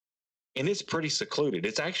times. Right. And it's pretty secluded.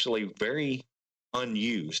 It's actually very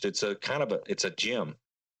unused. It's it's a gym.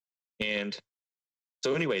 And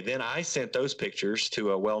so anyway, then I sent those pictures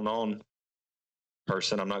to a well-known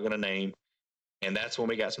person I'm not going to name. And that's when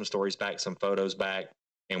we got some stories back, some photos back,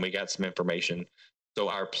 and we got some information. So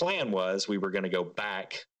our plan was we were going to go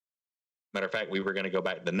back. Matter of fact, we were going to go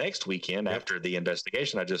back the next weekend after the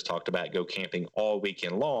investigation I just talked about, go camping all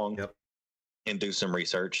weekend long and do some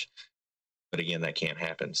research. But again, that can't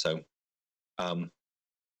happen. So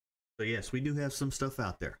yes, we do have some stuff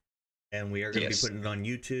out there, and we are going to be putting it on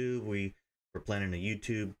YouTube. We're planning a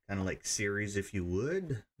YouTube kind of like series, if you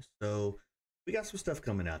would. So we got some stuff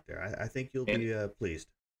coming out there. I think you'll be pleased.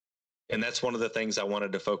 And that's one of the things I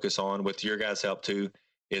wanted to focus on with your guys' help too,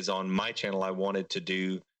 is on my channel. I wanted to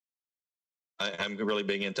do, I'm really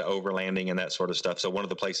big into overlanding and that sort of stuff. So one of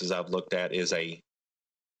the places I've looked at is a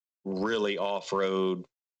really off-road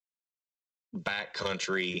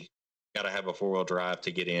backcountry, got to have a 4-wheel drive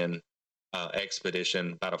to get in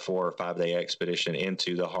expedition, about a 4 or 5 day expedition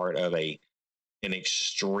into the heart of an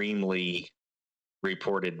extremely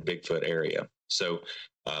reported Bigfoot area. So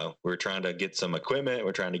we're trying to get some equipment.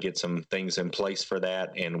 We're trying to get some things in place for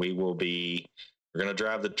that. And we're going to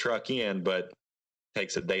drive the truck in, but it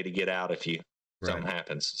takes a day to get out if something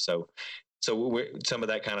happens. So some of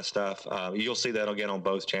that kind of stuff, you'll see that again on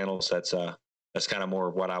both channels. That's kind of more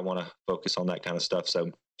of what I want to focus on, that kind of stuff.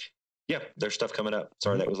 So yeah, there's stuff coming up.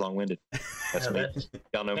 Sorry, that was long-winded. That's me.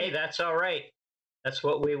 Y'all know. Hey, that's all right. That's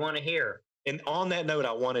what we want to hear. And on that note,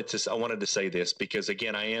 I wanted to say this because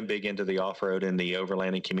again, I am big into the off-road and the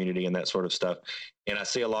overlanding community and that sort of stuff. And I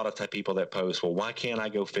see a lot of people that post, well, why can't I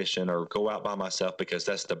go fishing or go out by myself? Because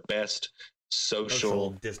that's the best social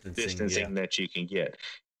distancing that you can get.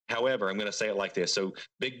 However, I'm going to say it like this. So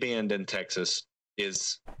Big Bend in Texas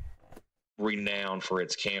is renowned for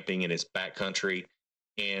its camping and its backcountry.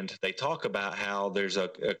 And they talk about how there's a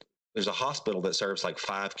hospital that serves like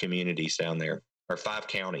 5 communities down there, or 5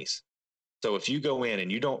 counties. So if you go in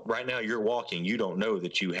and right now you're walking, you don't know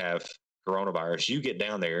that you have coronavirus. You get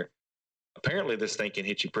down there. Apparently this thing can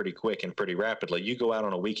hit you pretty quick and pretty rapidly. You go out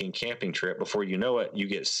on a weekend camping trip, before you know it, you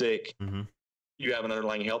get sick. You have an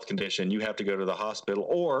underlying health condition. You have to go to the hospital,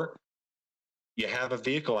 or you have a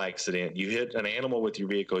vehicle accident, you hit an animal with your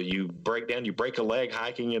vehicle, you break down, you break a leg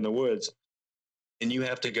hiking in the woods, and you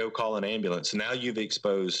have to go call an ambulance. Now you've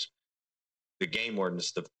exposed the game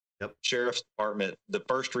wardens, the sheriff's department, the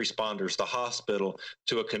first responders, the hospital,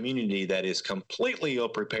 to a community that is completely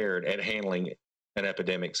ill-prepared at handling an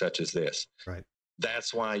epidemic such as this. Right.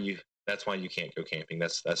 That's why you can't go camping.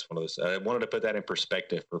 That's one of those. I wanted to put that in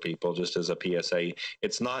perspective for people, just as a PSA.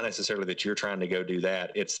 It's not necessarily that you're trying to go do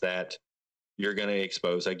that. It's that you're going to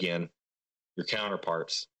expose, again, your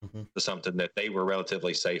counterparts to something that they were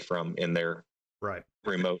relatively safe from in their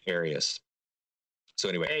remote areas. So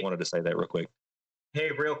anyway, I wanted to say that real quick.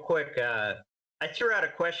 Hey, real quick, I threw out a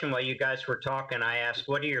question while you guys were talking. I asked,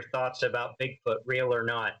 what are your thoughts about Bigfoot, real or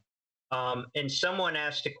not? And someone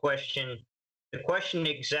asked a question. The question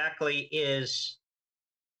exactly is,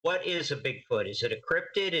 what is a Bigfoot? Is it a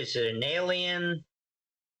cryptid? Is it an alien?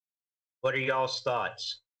 What are y'all's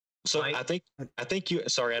thoughts? So Mike? I think you.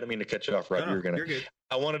 Sorry, I didn't mean to cut you off. Right, you're good.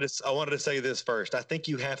 I wanted to say this first. I think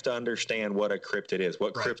you have to understand what a cryptid is,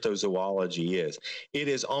 what cryptozoology is. It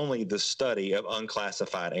is only the study of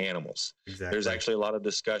unclassified animals. Exactly. There's actually a lot of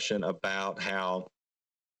discussion about how,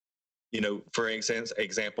 for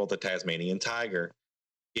example, the Tasmanian tiger,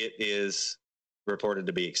 it is reported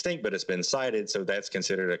to be extinct, but it's been cited, so that's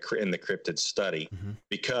considered in the cryptid study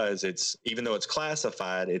because even though it's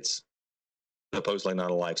classified, it's supposedly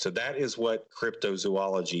not alive. So that is what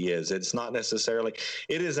cryptozoology is. It's not necessarily,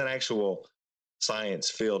 it is an actual science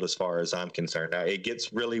field as far as I'm concerned. Now, it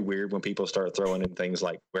gets really weird when people start throwing in things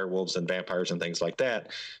like werewolves and vampires and things like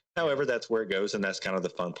that. However, that's where it goes, and that's kind of the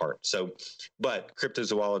fun part. So, but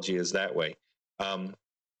cryptozoology is that way.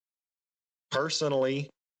 Personally,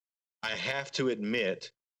 I have to admit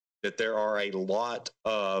that there are a lot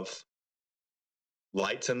of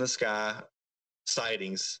lights in the sky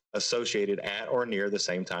sightings associated at or near the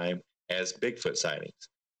same time as Bigfoot sightings.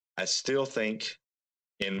 I still think,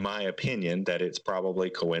 in my opinion, that it's probably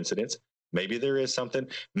coincidence. Maybe there is something.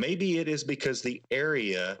 Maybe it is because the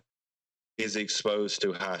area is exposed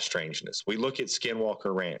to high strangeness. We look at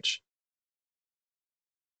Skinwalker Ranch.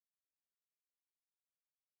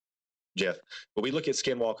 Jeff, but we look at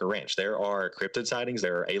Skinwalker Ranch. There are cryptid sightings,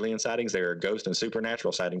 there are alien sightings, there are ghost and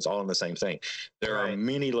supernatural sightings, all in the same thing. There are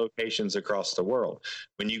many locations across the world.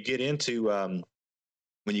 When you get up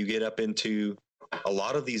into a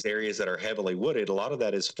lot of these areas that are heavily wooded, a lot of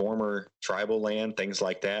that is former tribal land, things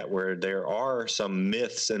like that, where there are some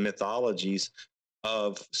myths and mythologies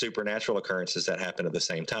of supernatural occurrences that happen at the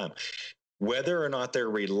same time. Whether or not they're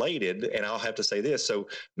related, and I'll have to say this, so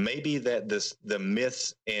maybe that the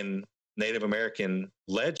myths and Native American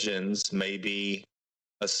legends may be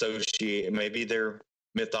associated, maybe their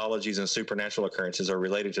mythologies and supernatural occurrences are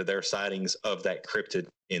related to their sightings of that cryptid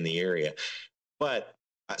in the area. But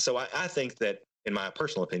so I think that, in my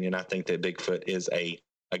personal opinion, I think that Bigfoot is a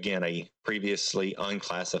previously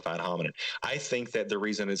unclassified hominid. I think that the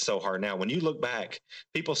reason it's so hard now, when you look back,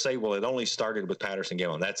 people say, well, it only started with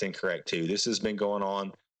Patterson-Gimlin. That's incorrect too. This has been going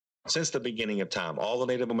on since the beginning of time. All the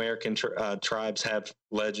Native American tribes have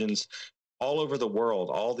legends all over the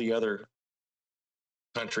world. All the other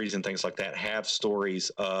countries and things like that have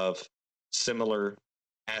stories of similar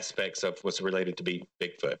aspects of what's related to be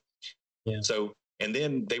Bigfoot. Yeah. So, and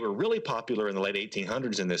then they were really popular in the late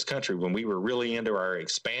 1800s in this country when we were really into our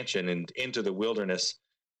expansion and into the wilderness.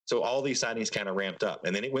 So all these sightings kind of ramped up,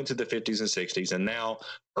 and then it went to the 50s and 60s, and now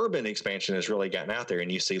urban expansion has really gotten out there,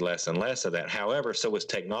 and you see less and less of that. However, so is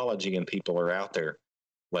technology, and people are out there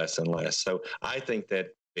less and less. So I think that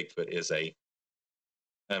Bigfoot is an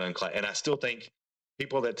unclassified, and I still think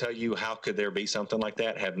people that tell you how could there be something like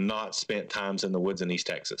that have not spent times in the woods in East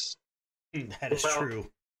Texas. That is true.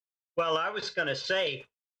 Well, I was going to say,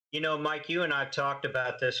 Mike, you and I have talked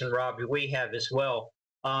about this, and Robbie, we have as well.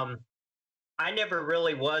 I never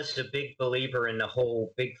really was a big believer in the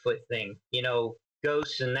whole Bigfoot thing,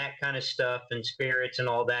 ghosts and that kind of stuff and spirits and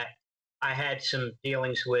all that. I had some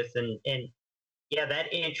dealings with, and yeah,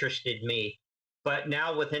 that interested me. But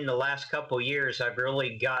now within the last couple of years, I've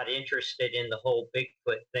really got interested in the whole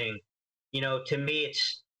Bigfoot thing. To me,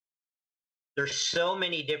 there's so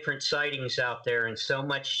many different sightings out there and so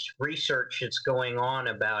much research that's going on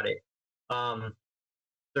about it.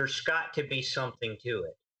 There's got to be something to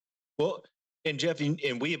it. Well, and Jeff,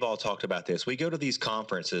 and we've all talked about this. We go to these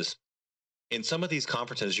conferences. In some of these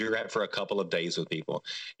conferences, you're at for a couple of days with people,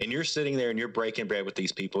 and you're sitting there and you're breaking bread with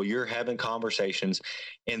these people. You're having conversations,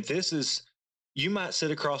 and you might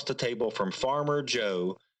sit across the table from Farmer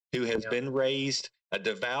Joe, who has been raised a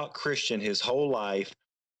devout Christian his whole life,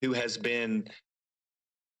 who has been,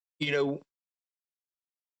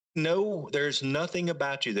 no, there's nothing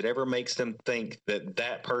about you that ever makes them think that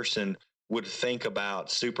that person would think about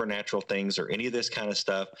supernatural things or any of this kind of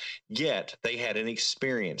stuff. Yet they had an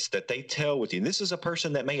experience that they tell with you. And this is a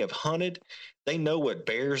person that may have hunted. They know what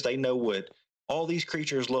bears, they know what all these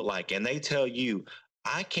creatures look like. And they tell you,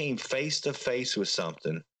 I came face to face with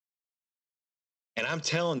something. And I'm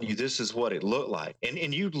telling you, this is what it looked like.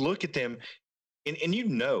 And you look at them and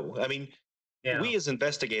I mean, we as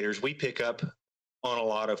investigators, we pick up on a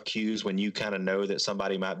lot of cues when you kind of know that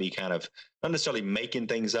somebody might be kind of not necessarily making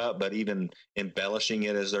things up, but even embellishing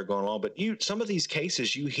it as they're going along. But some of these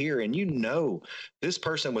cases you hear and this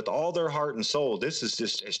person with all their heart and soul, this is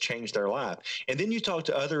just has changed their life. And then you talk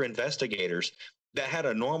to other investigators that had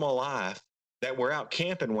a normal life, that were out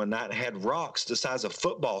camping one night and had rocks the size of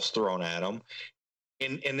footballs thrown at them.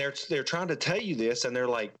 And they're trying to tell you this, and they're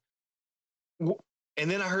like, and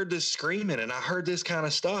then I heard this screaming and I heard this kind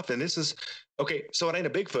of stuff. And this is okay. So it ain't a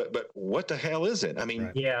Bigfoot, but what the hell is it? I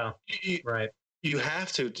mean, you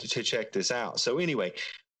have to check this out. So anyway,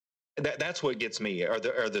 that's what gets me are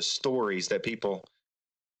the stories that people,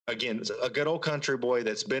 again, a good old country boy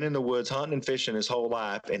that's been in the woods hunting and fishing his whole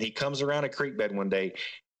life. And he comes around a creek bed one day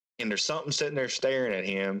and there's something sitting there staring at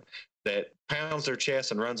him that pounds their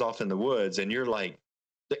chest and runs off in the woods. And you're like,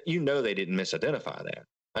 they didn't misidentify that.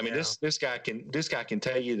 I mean, this guy can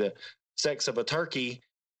tell you the sex of a turkey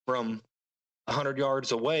from 100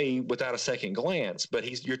 yards away without a second glance,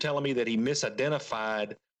 but you're telling me that he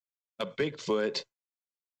misidentified a Bigfoot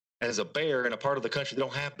as a bear in a part of the country that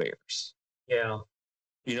don't have bears. Yeah.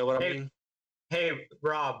 You know what I mean? Hey,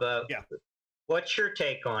 Rob, what's your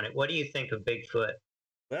take on it? What do you think of Bigfoot?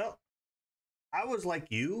 Well, I was like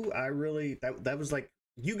you. I really, that was like,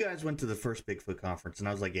 you guys went to the first Bigfoot conference, and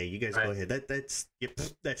I was like, "Yeah, you guys go ahead.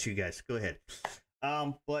 That's you guys. Go ahead."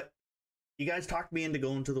 But you guys talked me into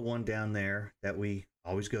going to the one down there that we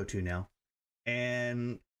always go to now,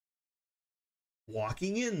 and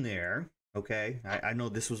walking in there. Okay, I know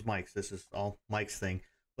this was Mike's. This is all Mike's thing.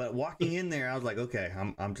 But walking in there, I was like, "Okay,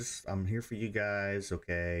 I'm here for you guys."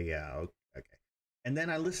 Okay, yeah, okay. And then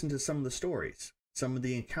I listened to some of the stories, some of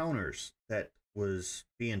the encounters that was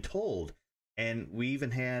being told. And we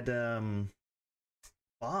even had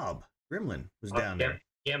Bob Gimlin was down there.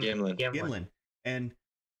 Gimlin. And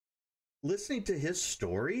listening to his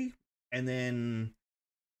story, and then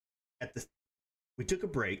we took a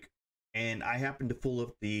break, and I happened to pull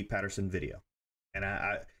up the Patterson video. And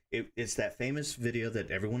it's that famous video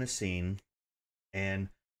that everyone has seen. And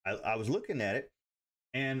I was looking at it,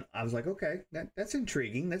 and I was like, okay, that's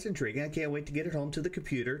intriguing. That's intriguing. I can't wait to get it home to the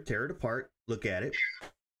computer, tear it apart, look at it.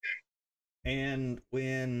 And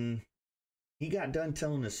when he got done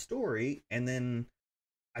telling his story, and then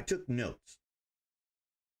I took notes,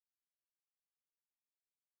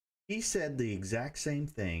 he said the exact same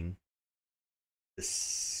thing, the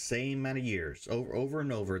same amount of years, over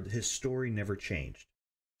and over. His story never changed.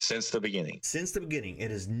 Since the beginning. Since the beginning. It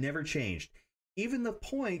has never changed. Even the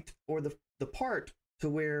point, or the part to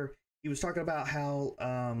where he was talking about how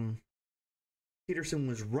Peterson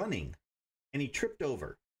was running, and he tripped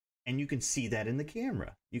over. And you can see that in the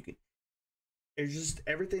camera. There's just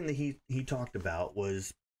everything that he talked about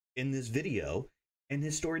was in this video, and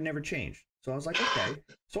his story never changed. So I was like, okay.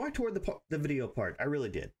 So I tore the video apart. I really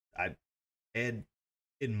did. And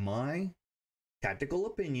in my tactical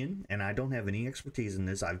opinion, and I don't have any expertise in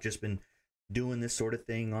this, I've just been doing this sort of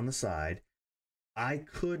thing on the side. I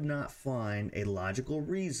could not find a logical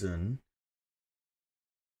reason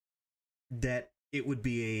that it would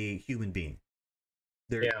be a human being.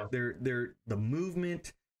 The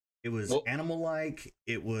movement, it was animal-like.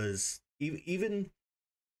 It was even.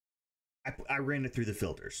 I ran it through the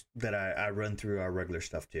filters that I run through our regular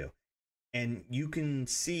stuff too, and you can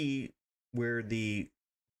see where the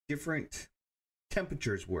different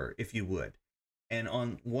temperatures were, if you would. And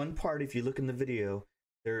on one part, if you look in the video,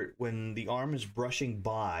 when the arm is brushing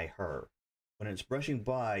by her, when it's brushing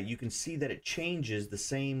by, you can see that it changes the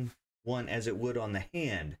same one as it would on the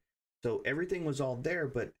hand. So everything was all there,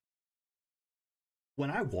 but when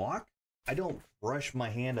I walk, I don't brush my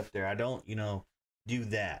hand up there. I don't, do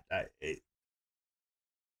that.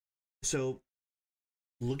 So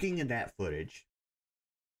looking at that footage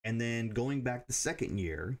and then going back the second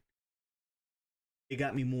year, it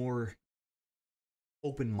got me more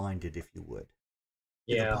open-minded, if you would.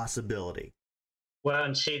 Yeah. The possibility. Well,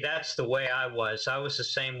 and see, that's the way I was. I was the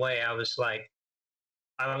same way. I was like,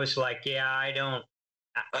 yeah,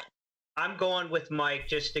 I'm going with Mike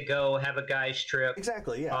just to go have a guy's trip.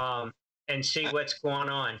 Exactly, yeah. And see what's going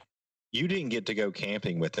on. You didn't get to go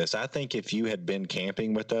camping with us. I think if you had been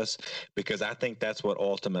camping with us, because I think that's what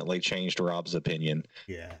ultimately changed Rob's opinion.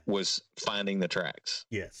 Yeah. Was finding the tracks.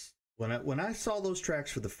 Yes. When I saw those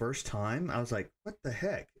tracks for the first time, I was like, what the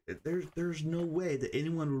heck? There's no way that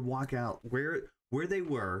anyone would walk out where they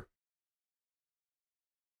were.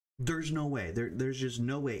 There's no way. There's just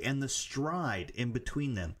no way. And the stride in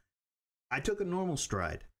between them. I took a normal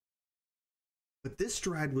stride. But this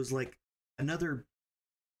stride was like another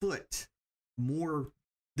foot more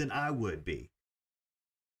than I would be.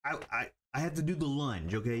 I had to do the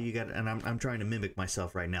lunge, okay? You got, and I'm trying to mimic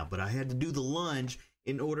myself right now, but I had to do the lunge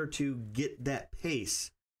in order to get that pace.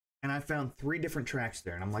 And I found 3 different tracks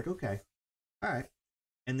there, and I'm like, okay, all right.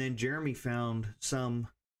 And then Jeremy found some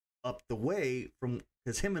up the way from,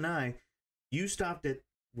 because him and I, you stopped at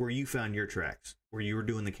where you found your tracks, where you were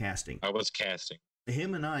doing the casting. I was casting.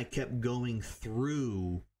 Him and I kept going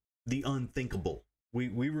through the unthinkable.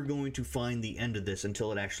 We were going to find the end of this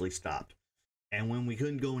until it actually stopped. And when we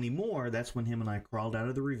couldn't go anymore, that's when him and I crawled out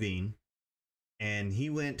of the ravine. And he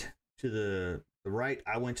went to the right,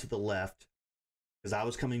 I went to the left, because I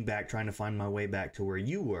was coming back trying to find my way back to where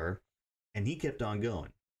you were. And he kept on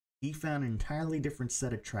going. He found an entirely different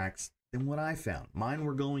set of tracks than what I found. Mine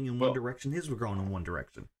were going in one direction, his were going in one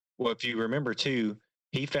direction. Well, if you remember too,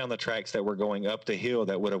 he found the tracks that were going up the hill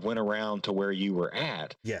that would have went around to where you were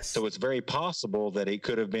at. Yes. So it's very possible that it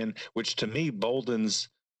could have been, which to me boldens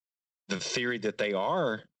the theory that they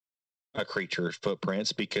are a creature's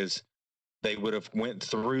footprints, because they would have went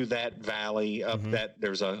through that valley up that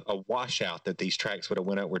there's a washout that these tracks would have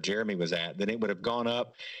went up where Jeremy was at. Then it would have gone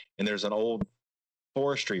up and there's an old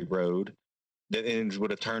forestry road that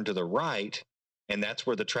would have turned to the right. And that's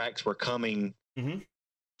where the tracks were coming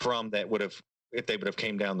from, that would have, if they would have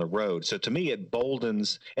came down the road. So to me, it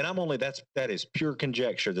boldens, and that is pure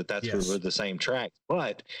conjecture that's were the same tracks,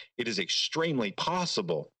 but it is extremely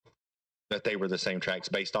possible that they were the same tracks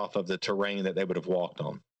based off of the terrain that they would have walked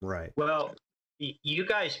on. Right. Well, you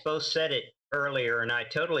guys both said it earlier, and I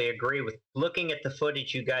totally agree with looking at the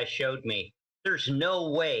footage you guys showed me. There's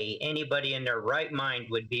no way anybody in their right mind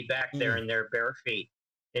would be back there in their bare feet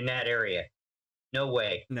in that area. No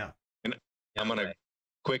way. No. And I'm going to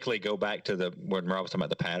quickly go back to when Rob was talking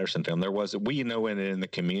about the Patterson film. We know it in the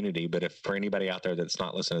community, but if for anybody out there that's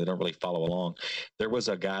not listening, they don't really follow along, there was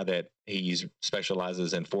a guy that he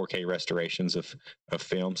specializes in 4K restorations of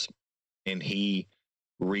films, and he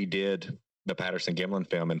redid the Patterson Gimlin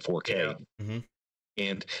film in 4K. Yeah.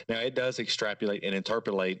 And now it does extrapolate and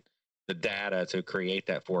interpolate the data to create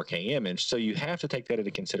that 4K image. So you have to take that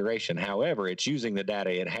into consideration. However, it's using the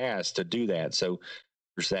data it has to do that. So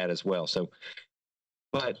there's that as well. So,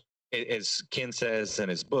 but as Ken says in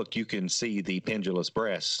his book, you can see the pendulous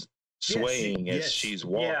breasts swaying as she's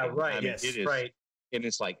walking. Yeah, right. I mean, it is, right. And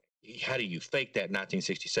it's like, how do you fake that in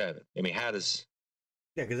 1967? I mean, how does...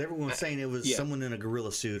 Yeah, because everyone's saying it was someone in a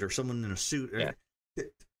gorilla suit or someone in a suit. Yeah.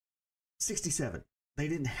 67. They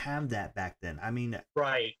didn't have that back then. I mean...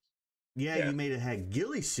 Right. Yeah, you may have had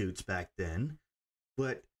ghillie suits back then,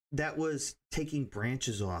 but that was taking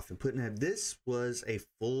branches off and putting it. This was a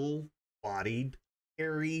full-bodied,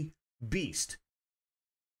 hairy beast.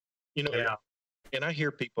 You know, and I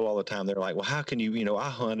hear people all the time, they're like, well, how can you, I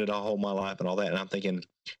hunted all my life and all that. And I'm thinking,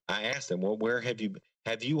 I asked them, well, where have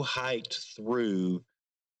you hiked through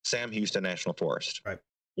Sam Houston National Forest? Right.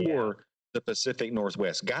 Or the Pacific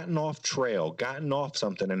Northwest, gotten off trail, gotten off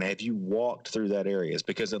something, and have you walked through that areas?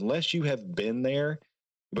 Because unless you have been there,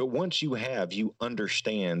 but once you have, you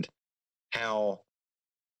understand how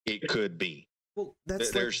it could be. Well,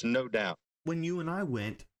 there's no doubt. When you and I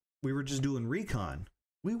went, we were just doing recon.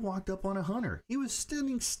 We walked up on a hunter. He was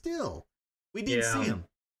standing still. We didn't see him.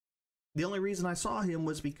 The only reason I saw him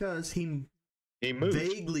was because he moved.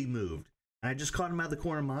 Vaguely moved. And I just caught him out of the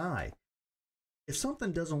corner of my eye. If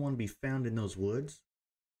something doesn't want to be found in those woods,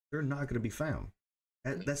 they're not going to be found.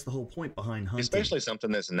 That's the whole point behind hunting. Especially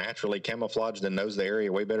something that's naturally camouflaged and knows the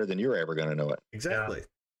area way better than you're ever going to know it. Exactly. Yeah.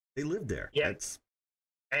 They live there. Yeah.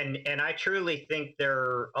 And I truly think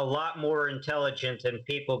they're a lot more intelligent than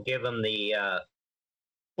people give them the...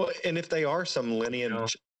 Well, and if they are some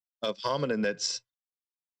lineage of hominin that's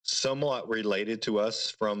somewhat related to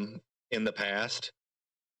us from in the past,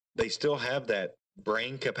 they still have that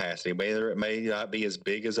brain capacity. Whether it may not be as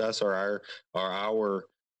big as us or our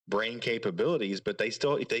brain capabilities, but they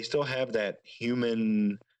still have that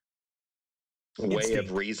human way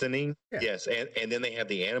of reasoning. Yeah. Yes, and then they have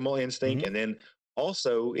the animal instinct, and then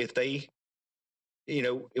also if they,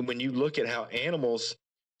 when you look at how animals,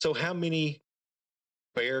 so how many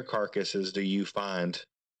bear carcasses do you find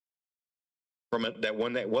from that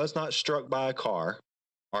one that was not struck by a car,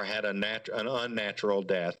 or had an unnatural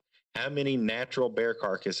death, how many natural bear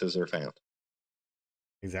carcasses are found?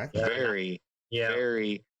 Exactly.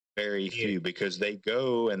 Very, very few, because they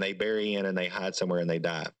go and they bury in and they hide somewhere and they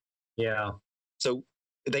die. Yeah. So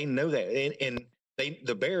they know that, and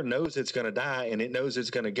the bear knows it's going to die, and it knows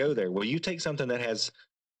it's going to go there. Well, you take something that has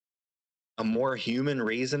a more human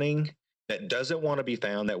reasoning, that doesn't want to be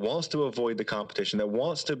found, that wants to avoid the competition,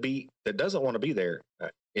 that doesn't want to be there.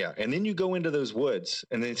 And then you go into those woods,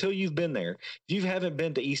 and until you've been there, if you haven't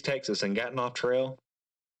been to East Texas and gotten off trail,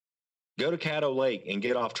 go to Caddo Lake and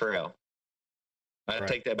get off trail. I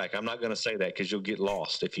take that back. I'm not going to say that, because you'll get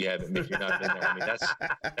lost if you're not been there. I mean,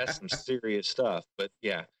 that's some serious stuff. But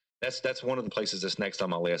yeah, that's one of the places that's next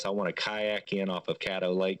on my list. I want to kayak in off of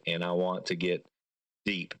Caddo Lake, and I want to get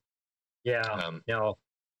deep. Yeah. No.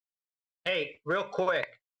 Hey, real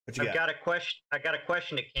quick, I've got a question. I got a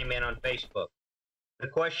question that came in on Facebook. The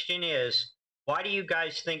question is, why do you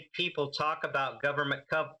guys think people talk about government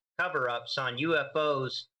cover-ups on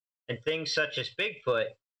UFOs and things such as Bigfoot,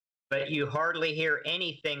 but you hardly hear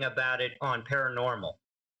anything about it on paranormal,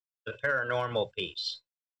 the paranormal piece?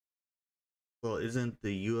 Well, isn't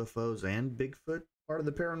the UFOs and Bigfoot part of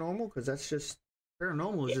the paranormal? Because that's just,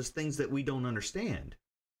 paranormal is just things that we don't understand.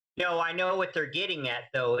 No, I know what they're getting at,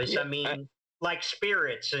 though, is, like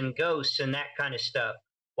spirits and ghosts and that kind of stuff.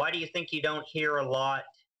 Why do you think you don't hear a lot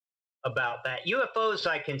about that? UFOs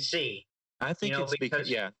I can see. I think it's because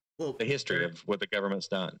the history of what the government's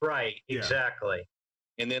done. Right, exactly.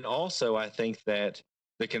 And then also, I think that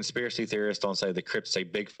the conspiracy theorists don't say the crypts say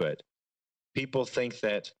Bigfoot. People think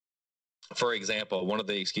that, for example, one of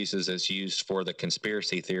the excuses that's used for the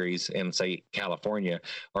conspiracy theories in, say, California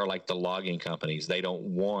are like the logging companies. They don't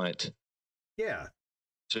want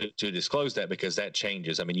to disclose that, because that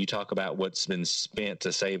changes. I mean, you talk about what's been spent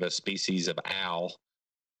to save a species of owl,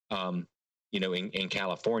 in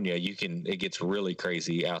California, it gets really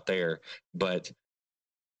crazy out there. But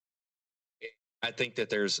I think that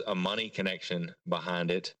there's a money connection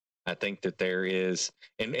behind it. I think that there is,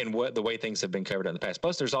 and what the way things have been covered in the past.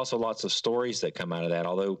 Plus, there's also lots of stories that come out of that.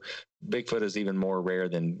 Although Bigfoot is even more rare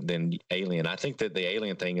than alien. I think that the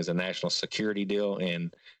alien thing is a national security deal,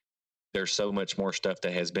 and there's so much more stuff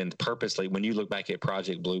that has been purposely. When you look back at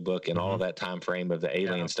Project Blue Book and all of that time frame of the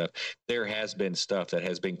alien stuff, there has been stuff that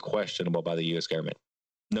has been questionable by the U.S. government,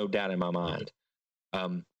 no doubt in my mind.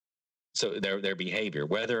 So their behavior,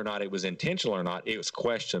 whether or not it was intentional or not, it was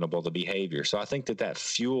questionable, the behavior. So I think that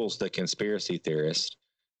fuels the conspiracy theorist.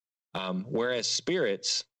 Whereas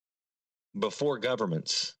spirits, before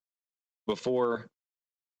governments, before,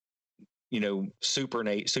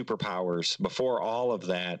 superpowers, before all of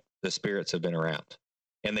that, the spirits have been around,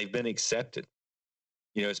 and they've been accepted.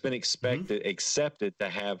 It's been accepted to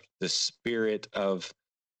have the spirit of,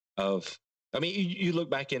 I mean, you look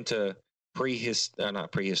back into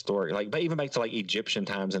not prehistoric, but even back to like Egyptian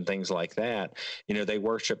times and things like that, they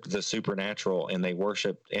worshiped the supernatural, and they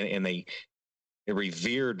worshiped and they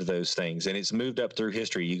revered those things. And it's moved up through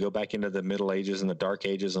history. You go back into the Middle Ages and the Dark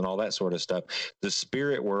Ages and all that sort of stuff. The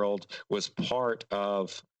spirit world was part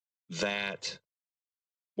of that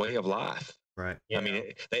way of life. Right. Yeah. I mean,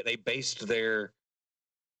 they based their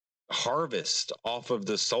harvest off of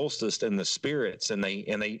the solstice and the spirits, and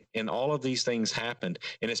all of these things happened,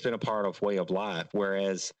 and it's been a part of way of life.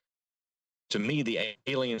 Whereas to me, the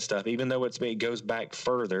alien stuff, even though it goes back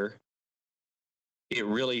further, it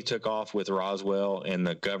really took off with Roswell and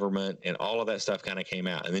the government, and all of that stuff kind of came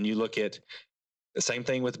out. And then you look at the same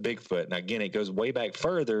thing with Bigfoot. And again, it goes way back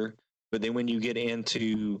further, but then when you get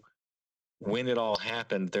into when it all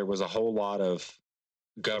happened, there was a whole lot of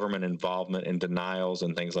government involvement and denials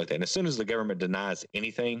and things like that. And as soon as the government denies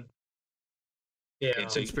anything,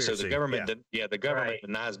 so the government, the government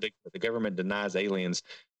denies Bigfoot, the government denies aliens,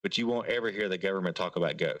 but you won't ever hear the government talk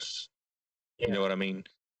about ghosts. You know what I mean?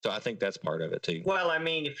 So I think that's part of it too. Well, I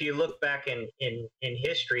mean, if you look back in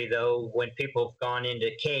history, though, when people have gone into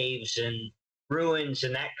caves and ruins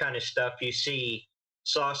and that kind of stuff, you see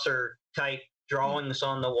saucer type drawings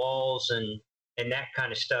on the walls and that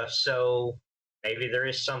kind of stuff. So maybe there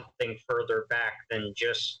is something further back than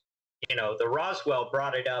just, the Roswell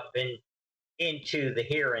brought it up into the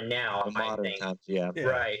here and now. The modern times, yeah.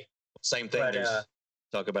 Right. Same thing. But,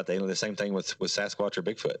 talk about the same thing with Sasquatch or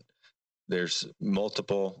Bigfoot. There's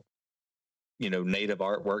multiple, native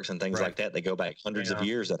artworks and things like that. They go back hundreds of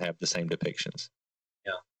years that have the same depictions.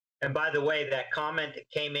 Yeah. And by the way, that comment that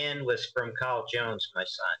came in was from Kyle Jones, my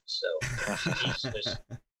son.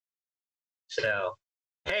 So,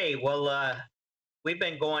 hey, well, we've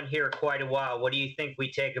been going here quite a while. What do you think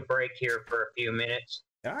we take a break here for a few minutes?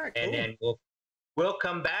 All right, cool. And then we'll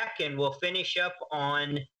come back and we'll finish up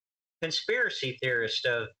on conspiracy theorist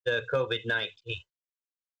of the COVID-19.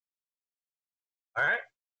 All right.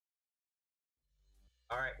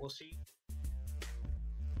 All right. We'll see.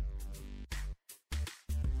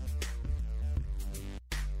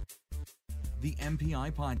 The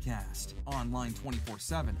MPI Podcast, online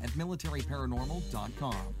 24/7 at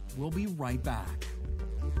militaryparanormal.com. We'll be right back.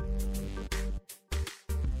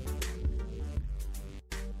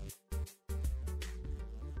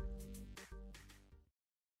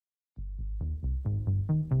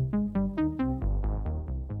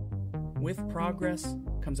 With progress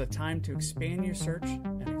comes a time to expand your search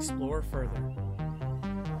and explore further.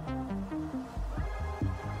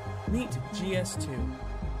 Meet GS2,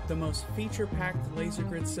 the most feature-packed laser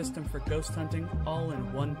grid system for ghost hunting, all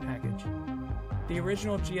in one package. The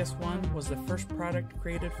original GS1 was the first product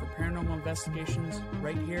created for paranormal investigations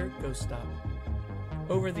right here at Ghost Stop.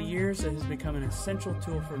 Over the years, it has become an essential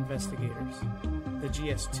tool for investigators. The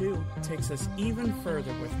GS2 takes us even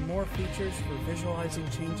further with more features for visualizing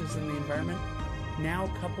changes in the environment, now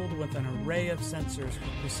coupled with an array of sensors for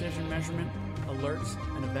precision measurement, alerts,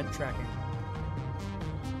 and event tracking.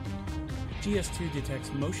 GS2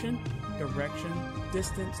 detects motion, direction,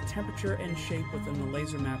 distance, temperature, and shape within the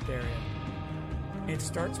laser mapped area. It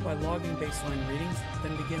starts by logging baseline readings,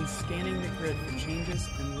 then begins scanning the grid for changes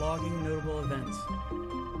and logging notable events.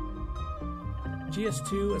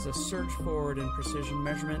 GS2 is a search forward in precision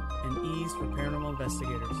measurement and ease for paranormal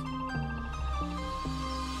investigators.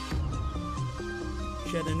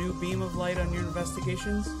 Shed a new beam of light on your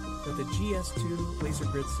investigations with the GS2 laser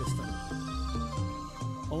grid system.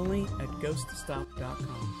 Only at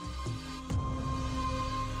ghoststop.com.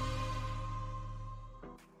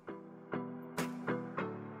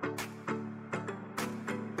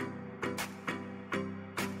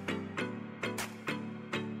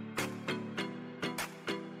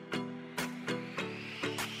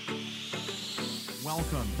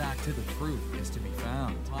 Welcome back to The Truth is to be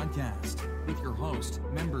Found podcast with your host,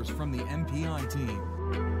 members from the MPI team.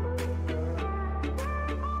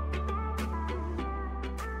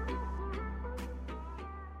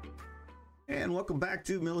 And welcome back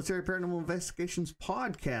to Military Paranormal Investigations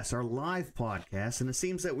Podcast, our live podcast. And it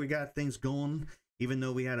seems that we got things going, even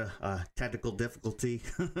though we had a technical difficulty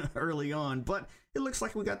early on. But it looks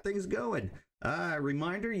like we got things going.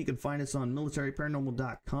 Reminder, you can find us on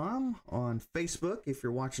militaryparanormal.com, on Facebook if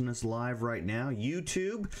you're watching us live right now,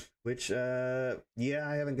 YouTube, which, yeah,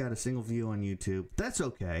 I haven't got a single view on YouTube. That's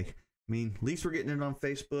okay. I mean, at least we're getting it on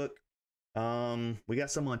Facebook. We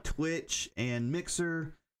got some on Twitch and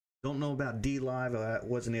Mixer. Don't know about DLive. I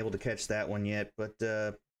wasn't able to catch that one yet. But,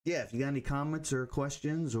 yeah, if you got any comments or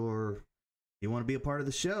questions or you want to be a part of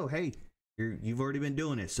the show, hey, you've already been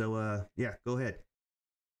doing it. So, yeah, go ahead.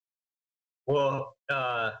 Well,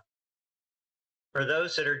 for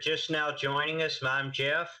those that are just now joining us, I'm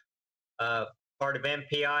Jeff, part of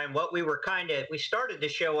MPI. And what we were we started the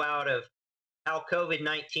show out of how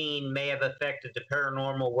COVID-19 may have affected the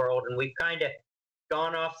paranormal world. And we've kind of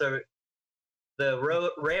gone off the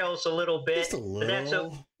rails a little bit. Just a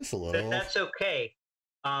little. That's okay.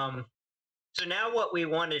 So now what we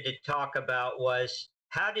wanted to talk about was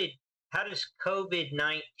how does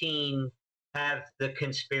COVID-19 have the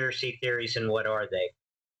conspiracy theories, and what are they?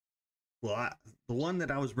 Well, the one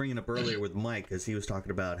that I was bringing up earlier with Mike, as he was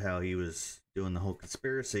talking about how he was doing the whole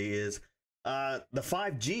conspiracy, is the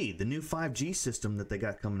 5G, the new 5G system that they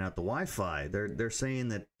got coming out, the Wi-Fi. They're saying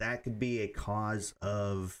that could be a cause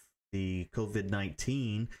of the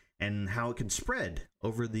COVID-19 and how it can spread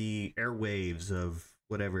over the airwaves of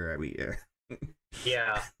whatever.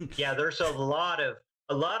 Yeah. There's a lot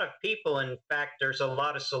of people. In fact, there's a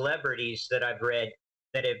lot of celebrities that I've read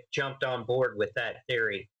that have jumped on board with that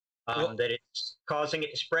theory, that it's causing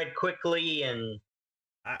it to spread quickly. And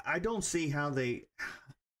I don't see how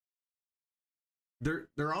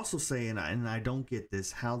they're also saying, and I don't get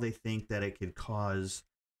this, how they think that it could cause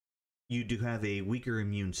you to have a weaker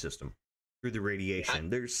immune system through the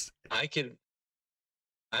radiation. I could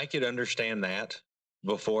understand that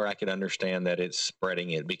before I could understand that it's spreading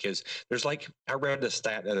it, because there's I read the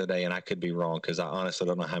stat the other day, and I could be wrong because I honestly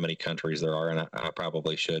don't know how many countries there are, and I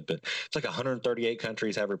probably should, but it's 138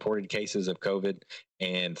 countries have reported cases of COVID,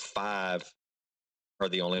 and 5 are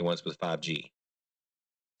the only ones with 5G.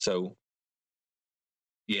 So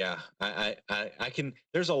yeah, I can,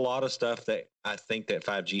 there's a lot of stuff that I think that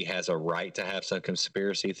 5G has a right to have some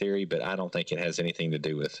conspiracy theory, but I don't think it has anything to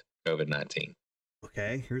do with COVID-19.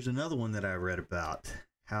 Okay, here's another one that I read about,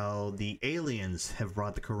 how the aliens have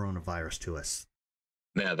brought the coronavirus to us.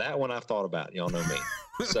 Now, that one I've thought about. Y'all know me.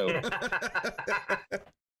 So,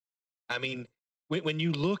 I mean, when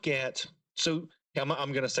you look at, so I'm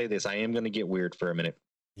going to say this. I am going to get weird for a minute.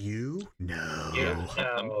 No.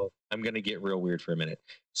 I'm going to get real weird for a minute.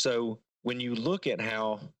 So when you look at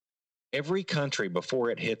how every country before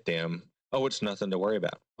it hit them, oh, it's nothing to worry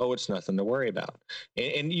about. Oh, it's nothing to worry about.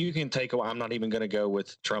 And you can take I'm not even going to go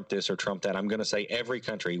with Trump this or Trump that. I'm going to say every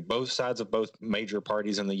country, both sides of both major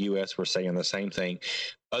parties in the U.S. were saying the same thing.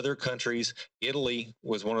 Other countries, Italy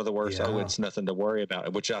was one of the worst. Yeah. Oh, it's nothing to worry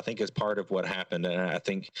about, which I think is part of what happened. And I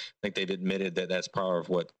think they've admitted that that's part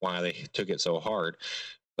of why they took it so hard.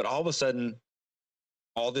 But all of a sudden,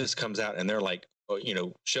 all this comes out and they're like, oh,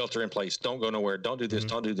 shelter in place, don't go nowhere, don't do this,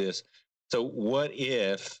 don't do this. So what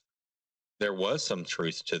if there was some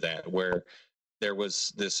truth to that, where there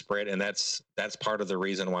was this spread, and that's part of the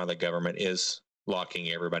reason why the government is locking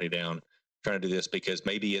everybody down, trying to do this, because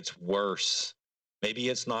maybe it's worse. Maybe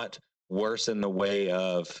it's not worse in the way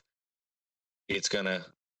of it's going to,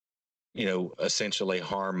 essentially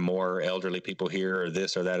harm more elderly people here or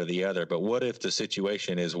this or that or the other. But what if the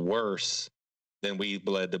situation is worse than we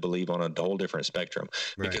led to believe on a whole different spectrum?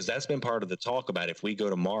 Right. Because that's been part of the talk about if we go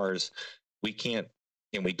to Mars, we can't,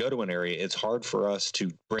 and we go to an area, it's hard for us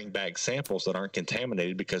to bring back samples that aren't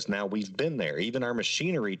contaminated because now we've been there. Even our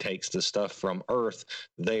machinery takes the stuff from Earth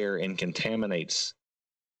there and contaminates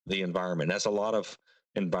the environment. That's a lot of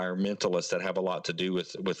environmentalists that have a lot to do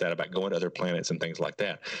with that, about going to other planets and things like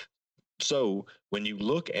that. So when you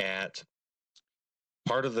look at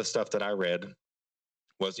part of the stuff that I read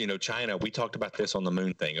was, China, we talked about this on the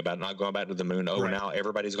moon thing, about not going back to the moon. Oh, right. Now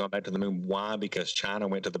everybody's going back to the moon. Why? Because China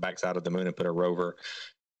went to the backside of the moon and put a rover.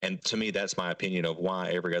 And to me, that's my opinion of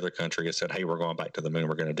why every other country has said, hey, we're going back to the moon.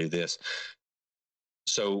 We're going to do this.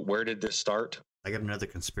 So where did this start? I got another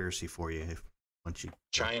conspiracy for you. Once you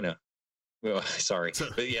China. Well, sorry.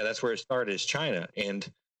 But yeah, that's where it started, is China. And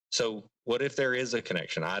so what if there is a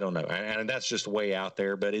connection? I don't know. And that's just way out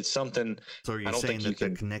there, but it's something. So are you saying that the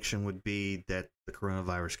connection would be that the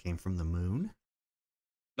coronavirus came from the moon?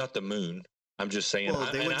 Not the moon. I'm just saying.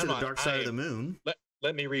 Well, they went to the dark side of the moon.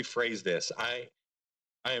 Let me rephrase this. I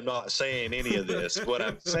am not saying any of this. What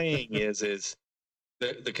I'm saying is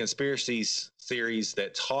the conspiracy theories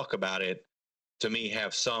that talk about it, to me,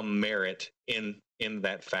 have some merit in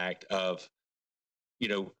that fact of,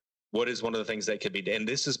 what is one of the things that could be, and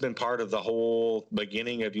this has been part of the whole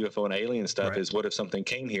beginning of UFO and alien stuff, right, is what if something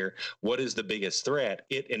came here? What is the biggest threat?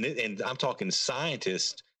 And I'm talking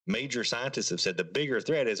scientists, major scientists have said the bigger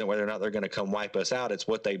threat isn't whether or not they're going to come wipe us out. It's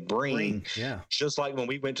what they bring. Yeah. Just like when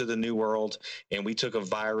we went to the New World and we took a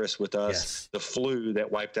virus with us, yes, the flu that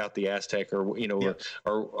wiped out the Aztec or, yep,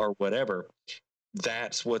 or whatever.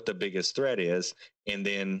 That's what the biggest threat is. And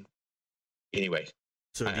then anyway,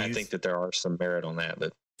 so I think that there are some merit on that,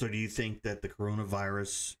 but. So do you think that the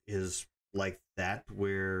coronavirus is like that,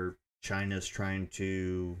 where China's trying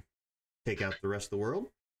to take out the rest of the world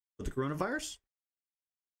with the coronavirus?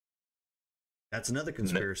 That's another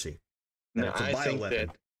conspiracy. No, I think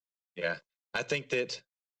that, yeah, I think that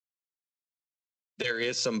there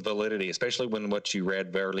is some validity, especially when what you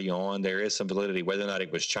read early on, there is some validity, whether or not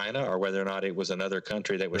it was China or whether or not it was another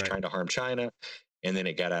country that was trying to harm China. And then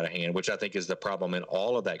it got out of hand, which I think is the problem in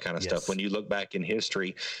all of that kind of stuff. When you look back in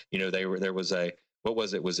history, there was what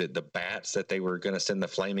was it? Was it the bats that they were going to send, the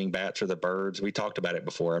flaming bats or the birds? We talked about it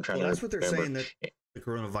before. I'm trying to remember. That's what they're saying that the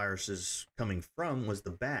coronavirus is coming from, was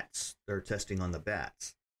the bats. They're testing on the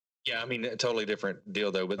bats. Yeah, I mean, a totally different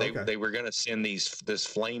deal though. But they were going to send these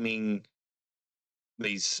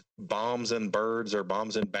bombs and birds or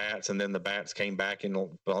bombs and bats, and then the bats came back and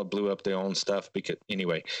blew up their own stuff. Because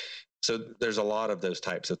anyway. So there's a lot of those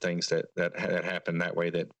types of things that happen that way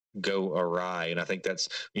that go awry. And I think that's,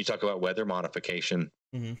 when you talk about weather modification,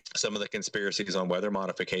 some of the conspiracies on weather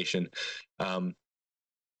modification, it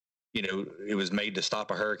was made to stop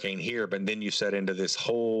a hurricane here, but then you set into this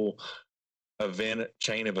whole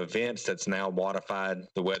chain of events that's now modified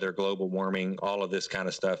the weather, global warming, all of this kind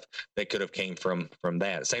of stuff that could have came from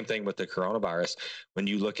that. Same thing with the coronavirus. When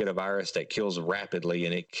you look at a virus that kills rapidly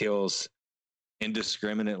and it kills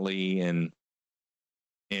indiscriminately, and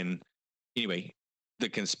anyway, the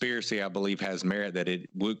conspiracy, I believe, has merit that it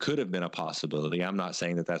could have been a possibility. I'm not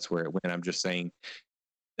saying that that's where it went. I'm just saying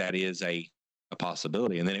that is a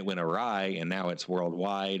possibility. And then it went awry, and now it's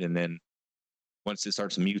worldwide. And then once it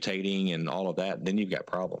starts mutating and all of that, then you've got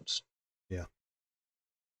problems. Yeah.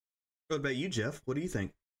 What about you, Jeff? What do you think?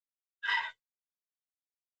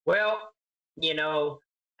 Well,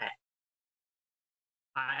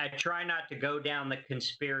 I try not to go down the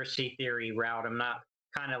conspiracy theory route. I'm not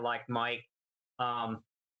kind of like Mike.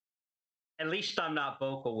 At least I'm not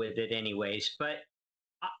vocal with it anyways. But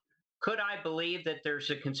could I believe that there's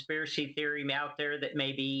a conspiracy theory out there that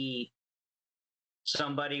maybe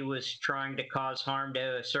somebody was trying to cause harm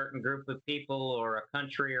to a certain group of people or a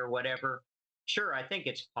country or whatever? Sure, I think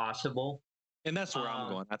it's possible. And that's where I'm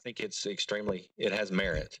going. I think it has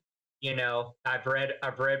merit. You know, I've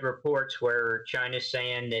read reports where China's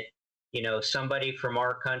saying that, you know, somebody from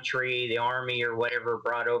our country, the army or whatever,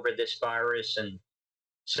 brought over this virus and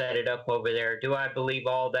set it up over there. Do I believe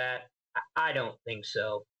all that? I don't think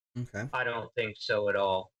so. Okay. I don't think so at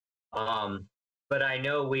all. But I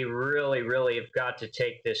know we really, really have got to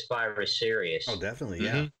take this virus serious. Oh, definitely,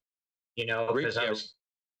 yeah. You know, because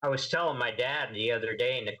I was telling my dad the other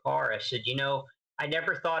day in the car, I said, you know, I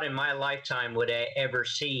never thought in my lifetime would I ever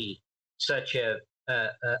see such a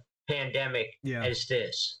pandemic as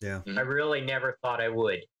this. Yeah. I really never thought I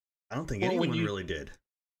would. I don't think anyone really did.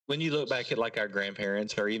 When you look back at like our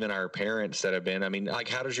grandparents or even our parents that have been, I mean, like,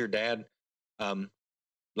 how does your dad,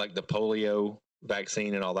 like the polio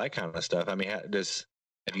vaccine and all that kind of stuff? I mean,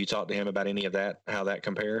 have you talked to him about any of that, how that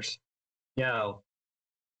compares? No.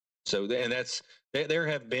 So, and there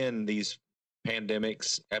have been these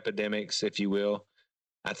pandemics, epidemics, if you will.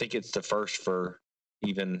 I think it's the first for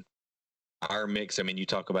even our mix. I mean, you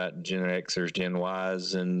talk about Gen Xers, Gen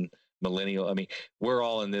Ys, and millennial. I mean, we're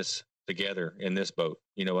all in this together in this boat.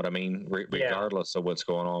 You know what I mean? Regardless of what's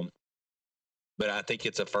going on. But I think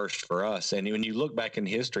it's a first for us. And when you look back in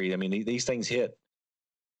history, I mean, these things hit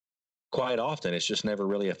quite often. It's just never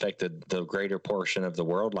really affected the greater portion of the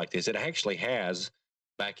world like this. It actually has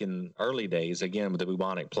back in early days, again, with the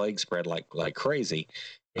bubonic plague spread like crazy.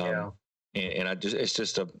 Yeah. And it's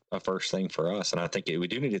just a first thing for us. And I think we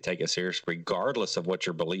do need to take it serious, regardless of what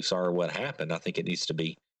your beliefs are or what happened. I think it needs to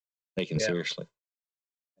be taken seriously.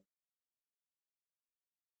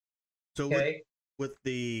 So with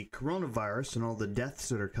the coronavirus and all the deaths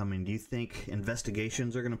that are coming, do you think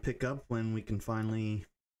investigations are going to pick up when we can finally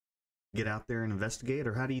get out there and investigate?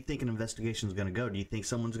 Or how do you think an investigation is going to go? Do you think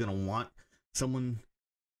someone's going to want someone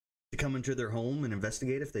to come into their home and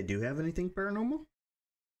investigate if they do have anything paranormal?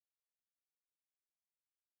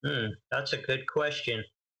 That's a good question.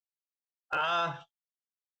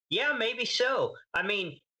 Yeah, maybe so. I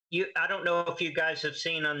mean, I don't know if you guys have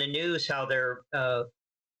seen on the news how they're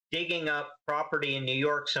digging up property in New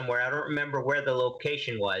York somewhere. I don't remember where the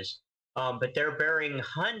location was, but they're burying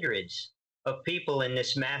hundreds of people in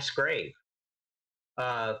this mass grave.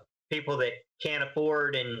 People that can't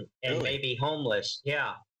afford and may be homeless.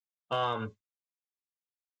 Yeah.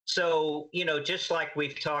 So, you know, just like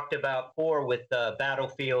we've talked about before with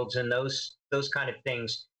battlefields and those kind of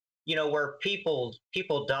things, you know, where people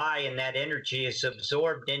die and that energy is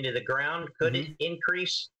absorbed into the ground, could it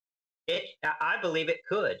increase? I believe it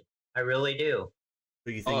could. I really do.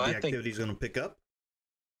 So you think the activity is going to pick up?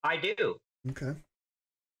 I do. Okay.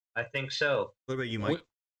 I think so. What about you, Mike?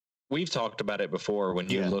 We've talked about it before. When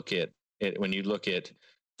you look at it,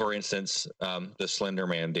 for instance, the Slender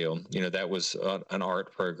Man deal, you know, that was an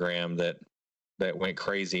art program that went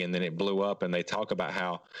crazy and then it blew up. And they talk about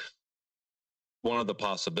how one of the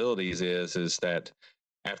possibilities is that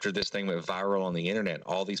after this thing went viral on the internet,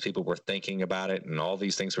 all these people were thinking about it and all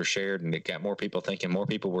these things were shared and it got more people thinking, more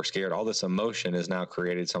people were scared. All this emotion has now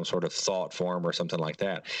created some sort of thought form or something like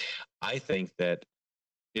that. I think that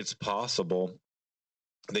it's possible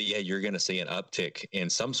that, you're going to see an uptick in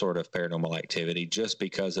some sort of paranormal activity just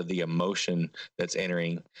because of the emotion that's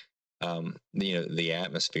entering, the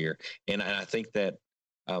atmosphere. And I think that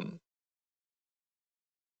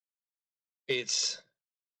it's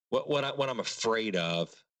what I'm afraid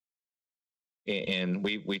of. And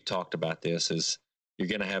we talked about this is you're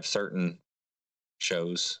going to have certain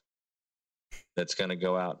shows that's going to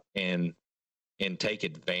go out and take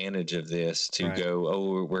advantage of this to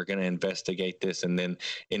go, we're going to investigate this. And then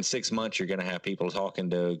in 6 months, you're going to have people talking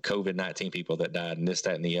to COVID-19 people that died and this,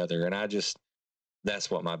 that, and the other. And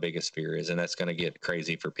that's what my biggest fear is. And that's going to get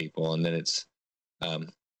crazy for people. And then it's,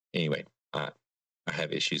 anyway, I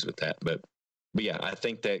have issues with that, but yeah, I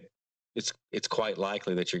think that it's quite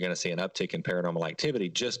likely that you're going to see an uptick in paranormal activity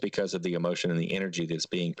just because of the emotion and the energy that's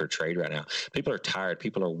being portrayed right now. People are tired.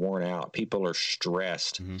 People are worn out. People are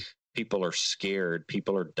stressed. Mm-hmm. People are scared.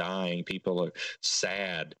 People are dying. People are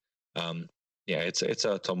sad. It's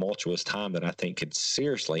a tumultuous time that I think could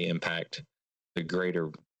seriously impact the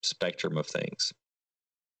greater spectrum of things.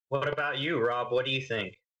 What about you, Rob? What do you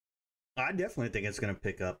think? I definitely think it's going to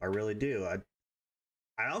pick up. I really do.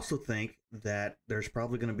 I also think that there's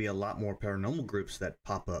probably going to be a lot more paranormal groups that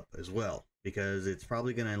pop up as well, because it's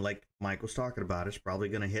probably going to, like Mike was talking about, it's probably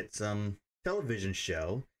going to hit some television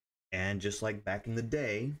show And just like back in the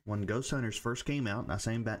day when Ghost Hunters first came out, not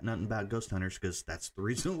saying nothing about Ghost Hunters because that's the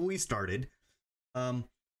reason we started. You're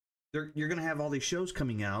going to have all these shows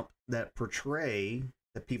coming out that portray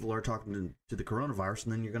that people are talking to the coronavirus,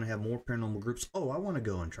 and then you're going to have more paranormal groups. Oh, I want to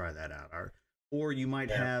go and try that out. Or you might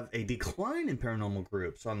have a decline in paranormal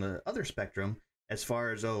groups on the other spectrum, as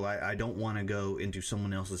far as, I don't want to go into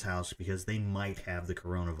someone else's house because they might have the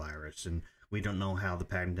coronavirus, and we don't know how the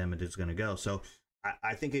pandemic is going to go. So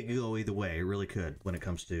I think it could go either way. It really could when it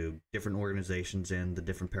comes to different organizations and the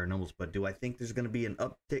different paranormals. But do I think there's going to be an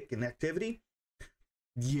uptick in activity?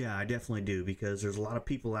 Yeah, I definitely do, because there's a lot of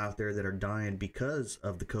people out there that are dying because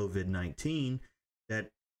of the COVID-19 that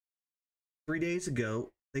 3 days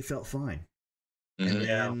ago, they felt fine. And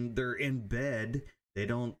then they're in bed. They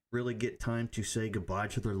don't really get time to say goodbye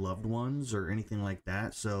to their loved ones or anything like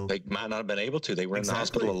that. So they might not have been able to. They were in the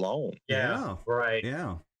hospital alone. Yeah, right.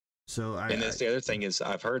 Yeah. So and that's the other thing is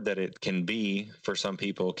I've heard that it can be, for some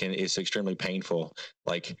people, it's extremely painful.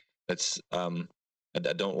 Like that's I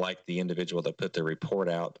don't like the individual that put the report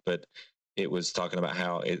out, but it was talking about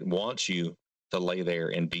how it wants you to lay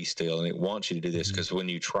there and be still, and it wants you to do this because when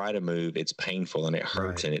you try to move, it's painful and it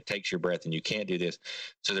hurts and it takes your breath, and you can't do this.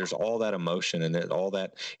 So there's all that emotion and all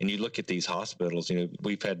that. And you look at these hospitals.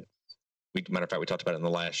 We've had. Matter of fact, we talked about it in the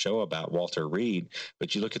last show about Walter Reed.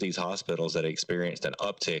 But you look at these hospitals that experienced an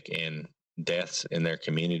uptick in deaths in their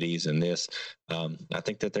communities, and this. I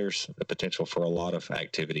think that there's a potential for a lot of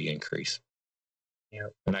activity increase. Yeah.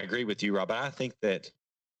 And I agree with you, Rob. But I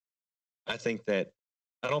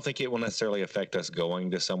don't think it will necessarily affect us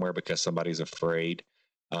going to somewhere because somebody's afraid.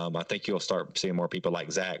 I think you'll start seeing more people like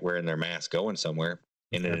Zach wearing their mask going somewhere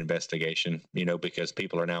in an investigation, because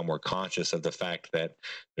people are now more conscious of the fact that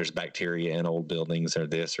there's bacteria in old buildings or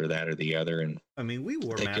this or that or the other. And I mean, we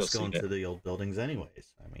wore masks going to the old buildings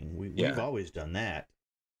anyways. I mean, we've always done that.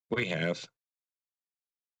 We have.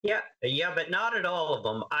 Yeah, but not at all of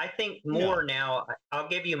them. I think more now. I'll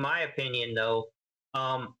give you my opinion, though.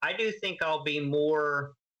 I do think I'll be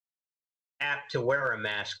more apt to wear a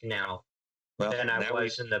mask now than I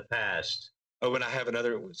was in the past. Oh, and I have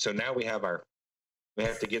another. So now we have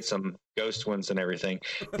to get some ghost ones and everything.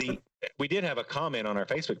 We did have a comment on our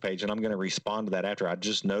Facebook page, and I'm going to respond to that after. I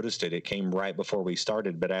just noticed it. It came right before we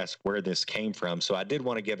started, but asked where this came from. So I did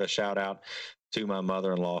want to give a shout out to my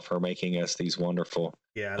mother-in-law for making us these wonderful.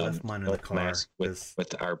 Yeah, I left mine in the car with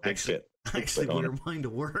our Bigfoot. Actually, we were mine to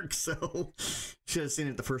work, so should have seen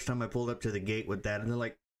it the first time I pulled up to the gate with that, and they're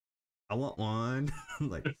like, "I want one." I'm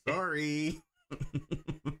like, sorry.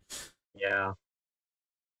 Yeah.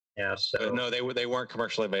 Yeah. So no, they weren't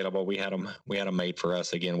commercially available. We had them made for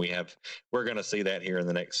us. Again, we're going to see that here in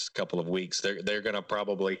the next couple of weeks. They're going to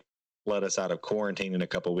probably let us out of quarantine in a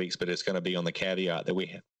couple of weeks, but it's going to be on the caveat that we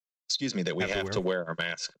have to wear our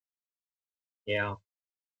mask. Yeah.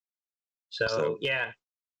 So yeah.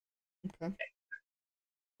 Okay.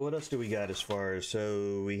 What else do we got as far as,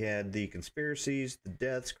 so we had the conspiracies, the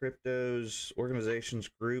deaths, cryptos, organizations,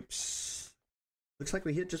 groups. Looks like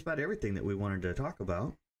we hit just about everything that we wanted to talk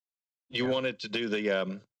about. You wanted to do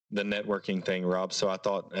the networking thing, Rob, so I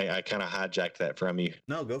thought I kind of hijacked that from you.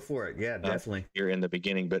 No, go for it. Yeah, definitely. You're in the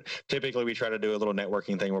beginning, but typically we try to do a little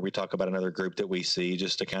networking thing where we talk about another group that we see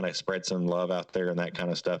just to kind of spread some love out there and that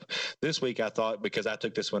kind of stuff. This week I thought, because I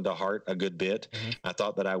took this one to heart a good bit, I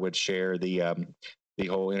thought that I would share the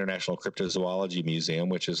whole International Cryptozoology Museum,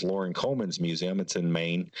 which is Loren Coleman's museum. It's in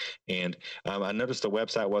Maine. And I noticed the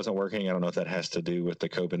website wasn't working. I don't know if that has to do with the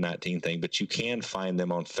COVID-19 thing, but you can find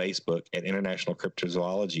them on Facebook at International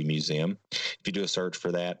Cryptozoology Museum. If you do a search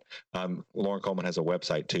for that, Loren Coleman has a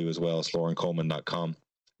website too, as well as lorencoleman.com.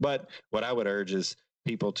 But what I would urge is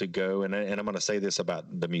people to go, and I'm going to say this about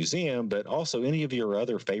the museum, but also any of your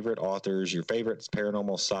other favorite authors, your favorite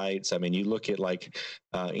paranormal sites. I mean, you look at like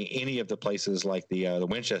any of the places like the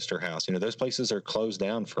Winchester House. Those places are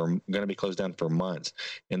going to be closed down for months,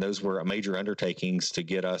 and those were major undertakings to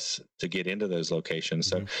get us to get into those locations.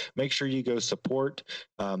 So make sure you go support.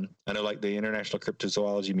 I know, like the International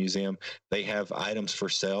Cryptozoology Museum, they have items for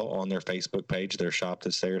sale on their Facebook page, their shop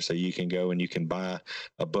that's there, so you can go and you can buy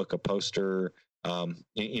a book, a poster.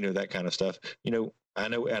 That kind of stuff. I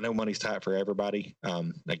know money's tight for everybody.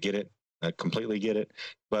 I get it. I completely get it.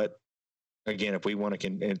 But again, if we want to,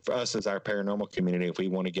 and for us as our paranormal community, if we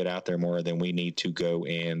want to get out there more, then we need to go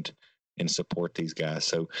and support these guys.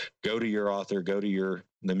 So go to your author, go to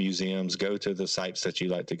the museums, go to the sites that you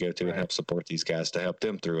like to go to and help support these guys to help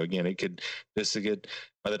them through. Again,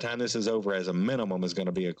 by the time this is over, as a minimum, is going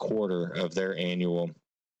to be a quarter of their annual,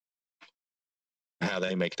 how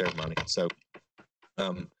they make their money. So,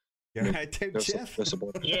 Jeff.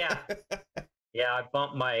 Yeah. Yeah, I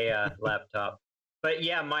bumped my laptop. But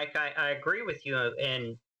yeah, Mike, I agree with you,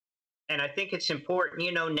 and I think it's important.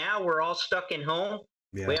 You know, now we're all stuck in home.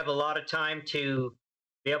 Yeah. We have a lot of time to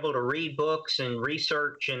be able to read books and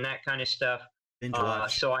research and that kind of stuff.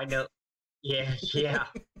 So I know, yeah.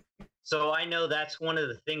 So I know that's one of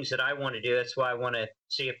the things that I want to do. That's why I want to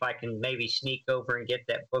see if I can maybe sneak over and get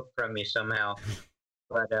that book from you somehow.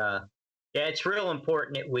 But yeah, it's real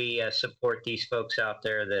important that we support these folks out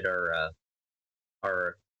there that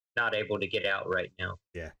are not able to get out right now.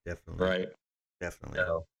 Yeah, definitely. Right. Definitely.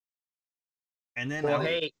 So, and then, well,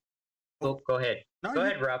 hey, go ahead. Go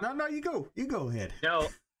ahead, Rob. No, you go. You go ahead. No,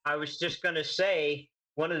 I was just going to say,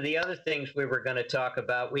 one of the other things we were going to talk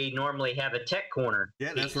about, we normally have a tech corner.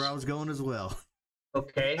 Yeah, that's where I was going as well.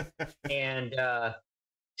 Okay. And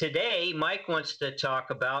today, Mike wants to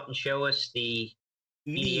talk about and show us the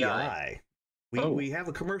EDI. We have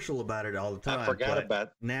a commercial about it all the time. I forgot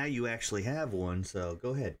about. Now you actually have one, so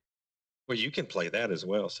go ahead. Well, you can play that as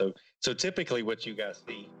well. So typically what you guys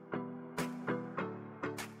see.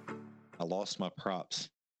 I lost my props.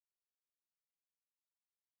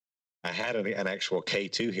 I had an actual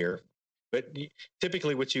K2 here, but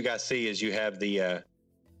typically what you guys see is you have the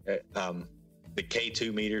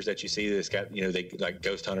K2 meters that you see that's got, you know, they like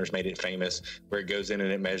Ghost Hunters made it famous, where it goes in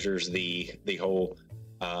and it measures the whole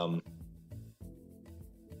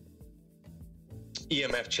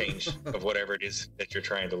EMF change of whatever it is that you're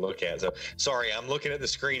trying to look at. So sorry, I'm looking at the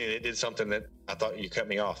screen and it did something that I thought you cut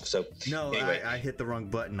me off. So no, anyway. I hit the wrong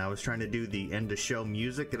button. I was trying to do the end of show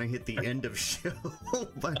music and I hit the end of show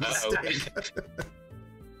by mistake.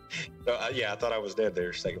 So, yeah, I thought I was dead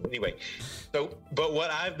there a second. But anyway, but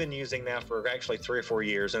what I've been using now for actually 3 or 4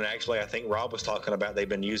 years, and actually I think Rob was talking about they've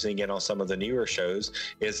been using it on some of the newer shows,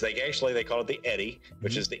 is they call it the Eddy,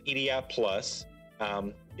 which is the EDI Plus.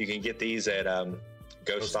 You can get these at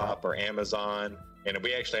GoStop or Amazon, and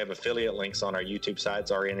we actually have affiliate links on our YouTube sites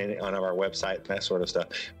or on our website and that sort of stuff.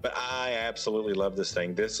 But I absolutely love this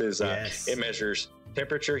thing. This is it measures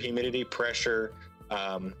temperature, humidity, pressure,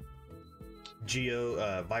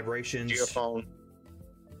 vibrations, geophone,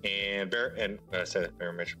 and I said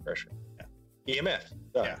barometric pressure. Yeah. EMF.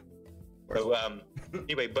 Yeah. So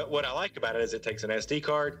anyway, but what I like about it is it takes an SD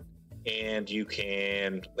card, and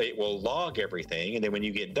it will log everything, and then when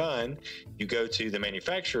you get done, you go to the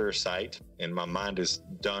manufacturer's site, and my mind is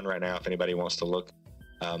done right now if anybody wants to look.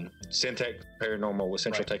 Syntec Paranormal with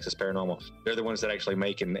Central Texas Paranormal, they're the ones that actually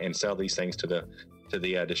make and sell these things to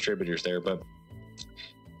the distributors there. But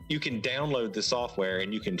you can download the software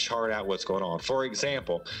and you can chart out what's going on. For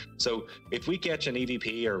example, so if we catch an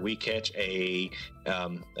EVP or we catch a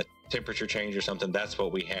temperature change or something, that's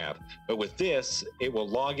what we have. But with this, it will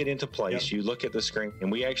log it into place. Yep. You look at the screen, and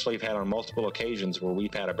we actually have had on multiple occasions where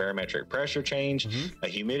we've had a barometric pressure change, a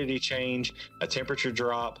humidity change, a temperature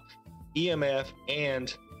drop, EMF,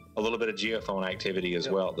 and a little bit of geophone activity as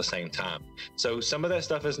well at the same time. So some of that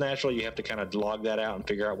stuff is natural. You have to kind of log that out and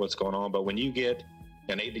figure out what's going on. But when you get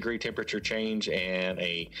an 8-degree temperature change and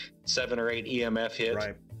a 7 or 8 EMF hit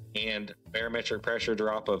and barometric pressure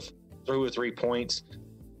drop of 2 or 3 points,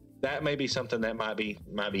 that may be something that might be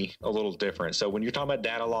a little different. So when you're talking about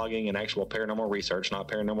data logging and actual paranormal research, not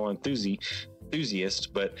paranormal enthusiasts,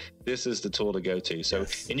 but this is the tool to go to. So,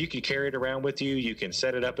 and you can carry it around with you. You can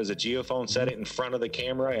set it up as a geophone, set it in front of the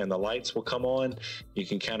camera, and the lights will come on. You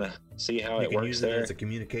can kind of see how it works use there. It as a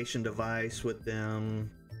communication device with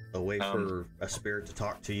them, a way for a spirit to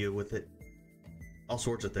talk to you with it, all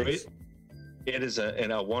sorts of things. It is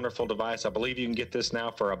a wonderful device. I believe you can get this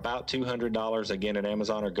now for about $200 again at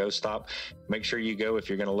Amazon or GoStop. Make sure you go, if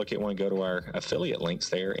you're going to look at one, go to our affiliate links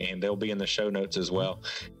there, and they'll be in the show notes as well,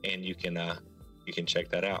 and you can check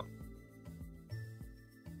that out.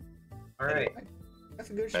 All right.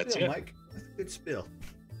 That's a good spiel, Mike. That's a good spiel.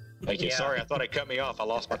 Thank you. Yeah. Sorry, I thought it cut me off. I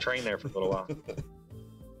lost my train there for a little while.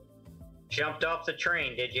 Jumped off the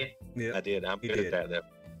train, did you? Yeah, I did. I'm good at that, though.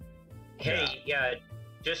 Hey, yeah.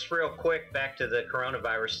 Just real quick, back to the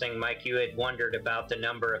coronavirus thing, Mike, you had wondered about the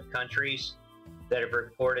number of countries that have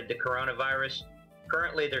reported the coronavirus.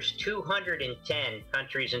 Currently, there's 210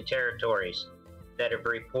 countries and territories that have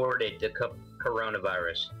reported the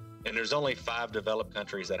coronavirus. And there's only 5 developed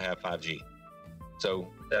countries that have 5G. So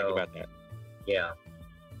think about that. Yeah.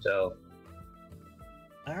 So.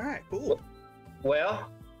 All right, cool. Well.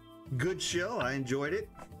 Good show. I enjoyed it.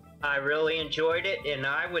 I really enjoyed it, and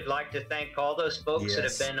I would like to thank all those folks that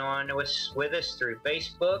have been on with us through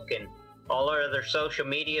Facebook and all our other social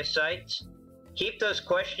media sites. Keep those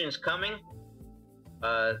questions coming.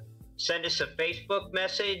 Send us a Facebook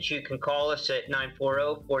message. You can call us at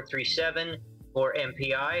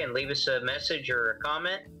 940-437-4MPI and leave us a message or a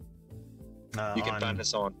comment. You can find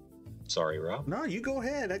us on. Sorry, Rob. No, you go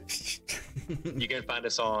ahead. You can find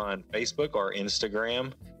us on Facebook or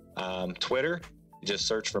Instagram, Twitter. Just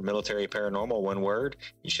search for Military Paranormal, one word.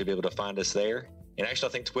 You should be able to find us there. And actually,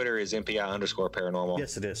 I think Twitter is MPI_paranormal.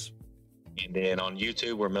 Yes, it is. And then on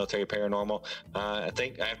YouTube, we're Military Paranormal. I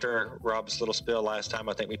think after Rob's little spill last time,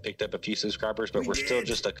 I think we picked up a few subscribers, but we're still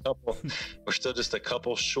just a couple. We're still just a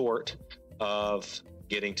couple short of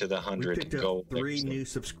getting to the 100 goal. 3 new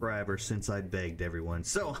subscribers since I begged everyone.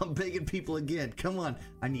 So I'm begging people again. Come on,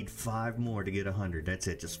 I need 5 more to get 100. That's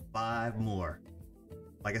it, just 5 more.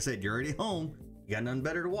 Like I said, you're already home. You got nothing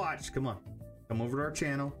better to watch. Come on, come over to our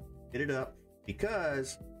channel, hit it up,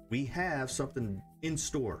 because we have something in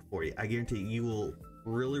store for you. I guarantee you will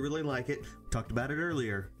really, really like it. Talked about it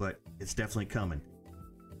earlier, but it's definitely coming.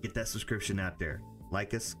 Get that subscription out there.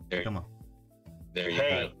 Like us. Come on. There you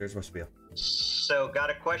go. There's my spiel. So, got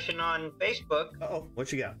a question on Facebook. Uh-oh,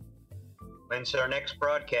 what you got? When's our next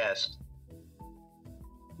broadcast?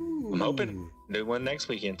 Ooh. I'm hoping do one next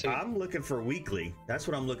weekend too. I'm looking for weekly. That's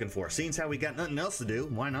what I'm looking for. Seeing how we got nothing else to do,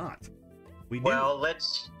 why not? We do. Well,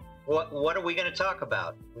 let's. What are we going to talk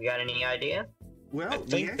about? We got any idea? Well,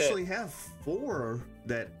 we actually have 4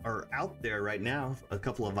 that are out there right now. A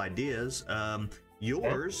couple of ideas.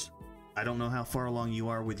 Yours, I don't know how far along you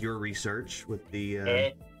are with your research with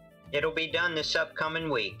the. It'll be done this upcoming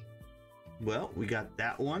week. Well, we got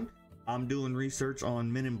that one. I'm doing research on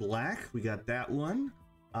Men in Black. We got that one.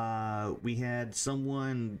 We had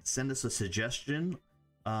someone send us a suggestion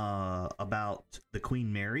about the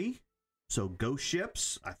Queen Mary. So ghost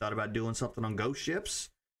ships. I thought about doing something on ghost ships.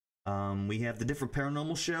 We have the different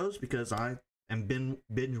paranormal shows because I am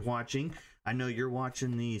binge watching. I know you're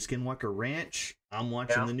watching the Skinwalker Ranch. I'm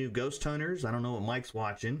watching the new Ghost Hunters. I don't know what Mike's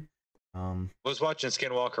watching. I was watching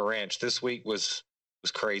Skinwalker Ranch. This week was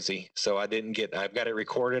crazy. So I've got it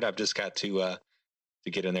recorded. I've just got to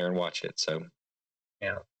get in there and watch it. So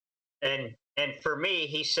yeah. And for me,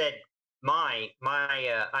 he said my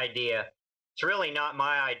idea. It's really not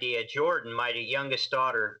my idea. Jordan, my youngest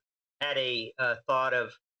daughter, had a thought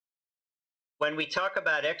of when we talk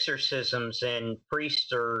about exorcisms and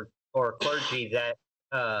priests or clergy that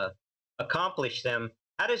accomplish them,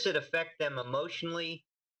 how does it affect them emotionally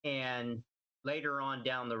and later on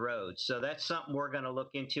down the road? So that's something we're going to look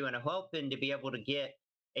into, and I'm hoping to be able to get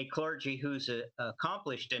a clergy who's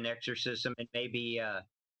accomplished an exorcism and maybe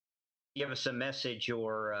give us a message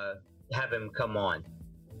or have him come on.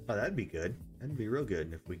 Oh, that'd be good. That'd be real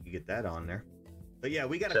good if we could get that on there. But yeah,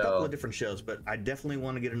 we got a couple of different shows, but I definitely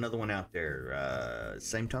want to get another one out there.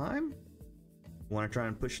 Same time? Want to try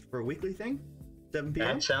and push for a weekly thing? 7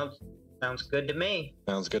 p.m.? That sounds good to me.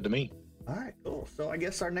 Sounds good to me. All right, cool. So I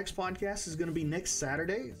guess our next podcast is going to be next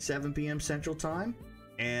Saturday, 7 p.m. Central Time.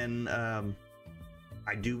 And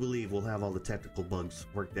I do believe we'll have all the technical bugs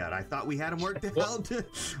worked out. I thought we had them worked out,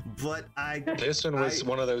 but this one was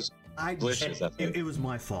one of those glitches. It was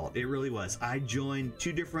my fault. It really was. I joined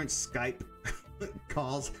 2 different Skype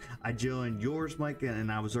calls. I joined yours, Mike,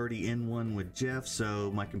 and I was already in one with Jeff,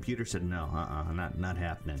 so my computer said no, not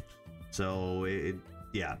happening. So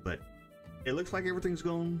but it looks like everything's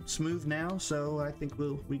going smooth now, so I think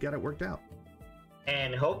we got it worked out.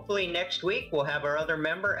 And hopefully next week we'll have our other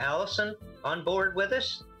member, Allison, on board with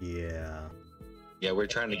us. Yeah, we're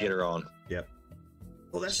trying to get her on. Yep.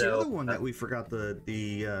 Well, that's the other one that we forgot,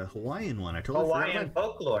 the Hawaiian one. I totally forgot Hawaiian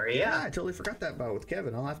folklore, yeah. I totally forgot that about with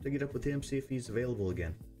Kevin. I'll have to get up with him, see if he's available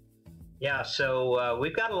again. Yeah, so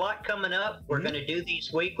we've got a lot coming up. We're going to do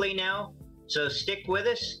these weekly now. So stick with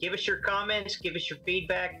us. Give us your comments. Give us your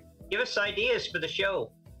feedback. Give us ideas for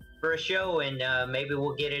a show, and maybe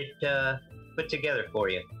we'll get it put together for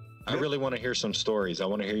you. I really want to hear some stories. I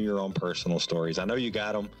want to hear your own personal stories. I know you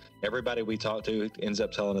got them. Everybody we talk to ends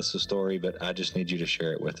up telling us a story, but I just need you to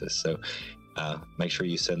share it with us. So make sure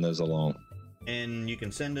you send those along. And you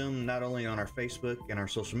can send them not only on our Facebook and our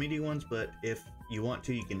social media ones, but if you want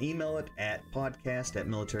to, you can email it at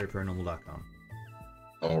podcast@militaryparanormal.com.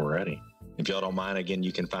 Alrighty. If y'all don't mind, again,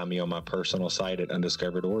 you can find me on my personal site at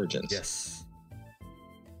Undiscovered Origins. Yes.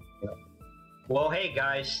 Well, hey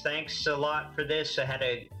guys, thanks a lot for this.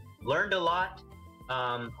 I learned a lot.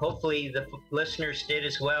 Hopefully the listeners did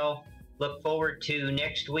as well. Look forward to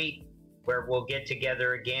next week where we'll get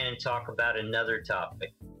together again and talk about another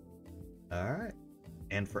topic. All right.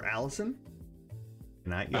 And for Allison,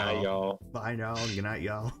 good night, y'all. Bye, y'all. Bye, y'all. Good night,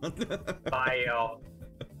 y'all. Bye, y'all.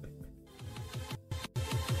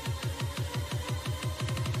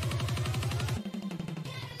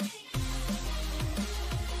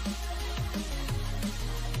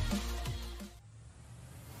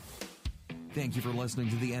 Thank you for listening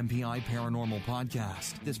to the MPI Paranormal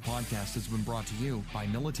Podcast. This podcast has been brought to you by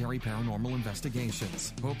Military Paranormal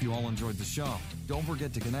Investigations. Hope you all enjoyed the show. Don't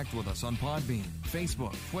forget to connect with us on Podbean,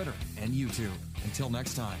 Facebook, Twitter, and YouTube. Until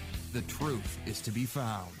next time, the truth is to be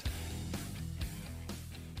found.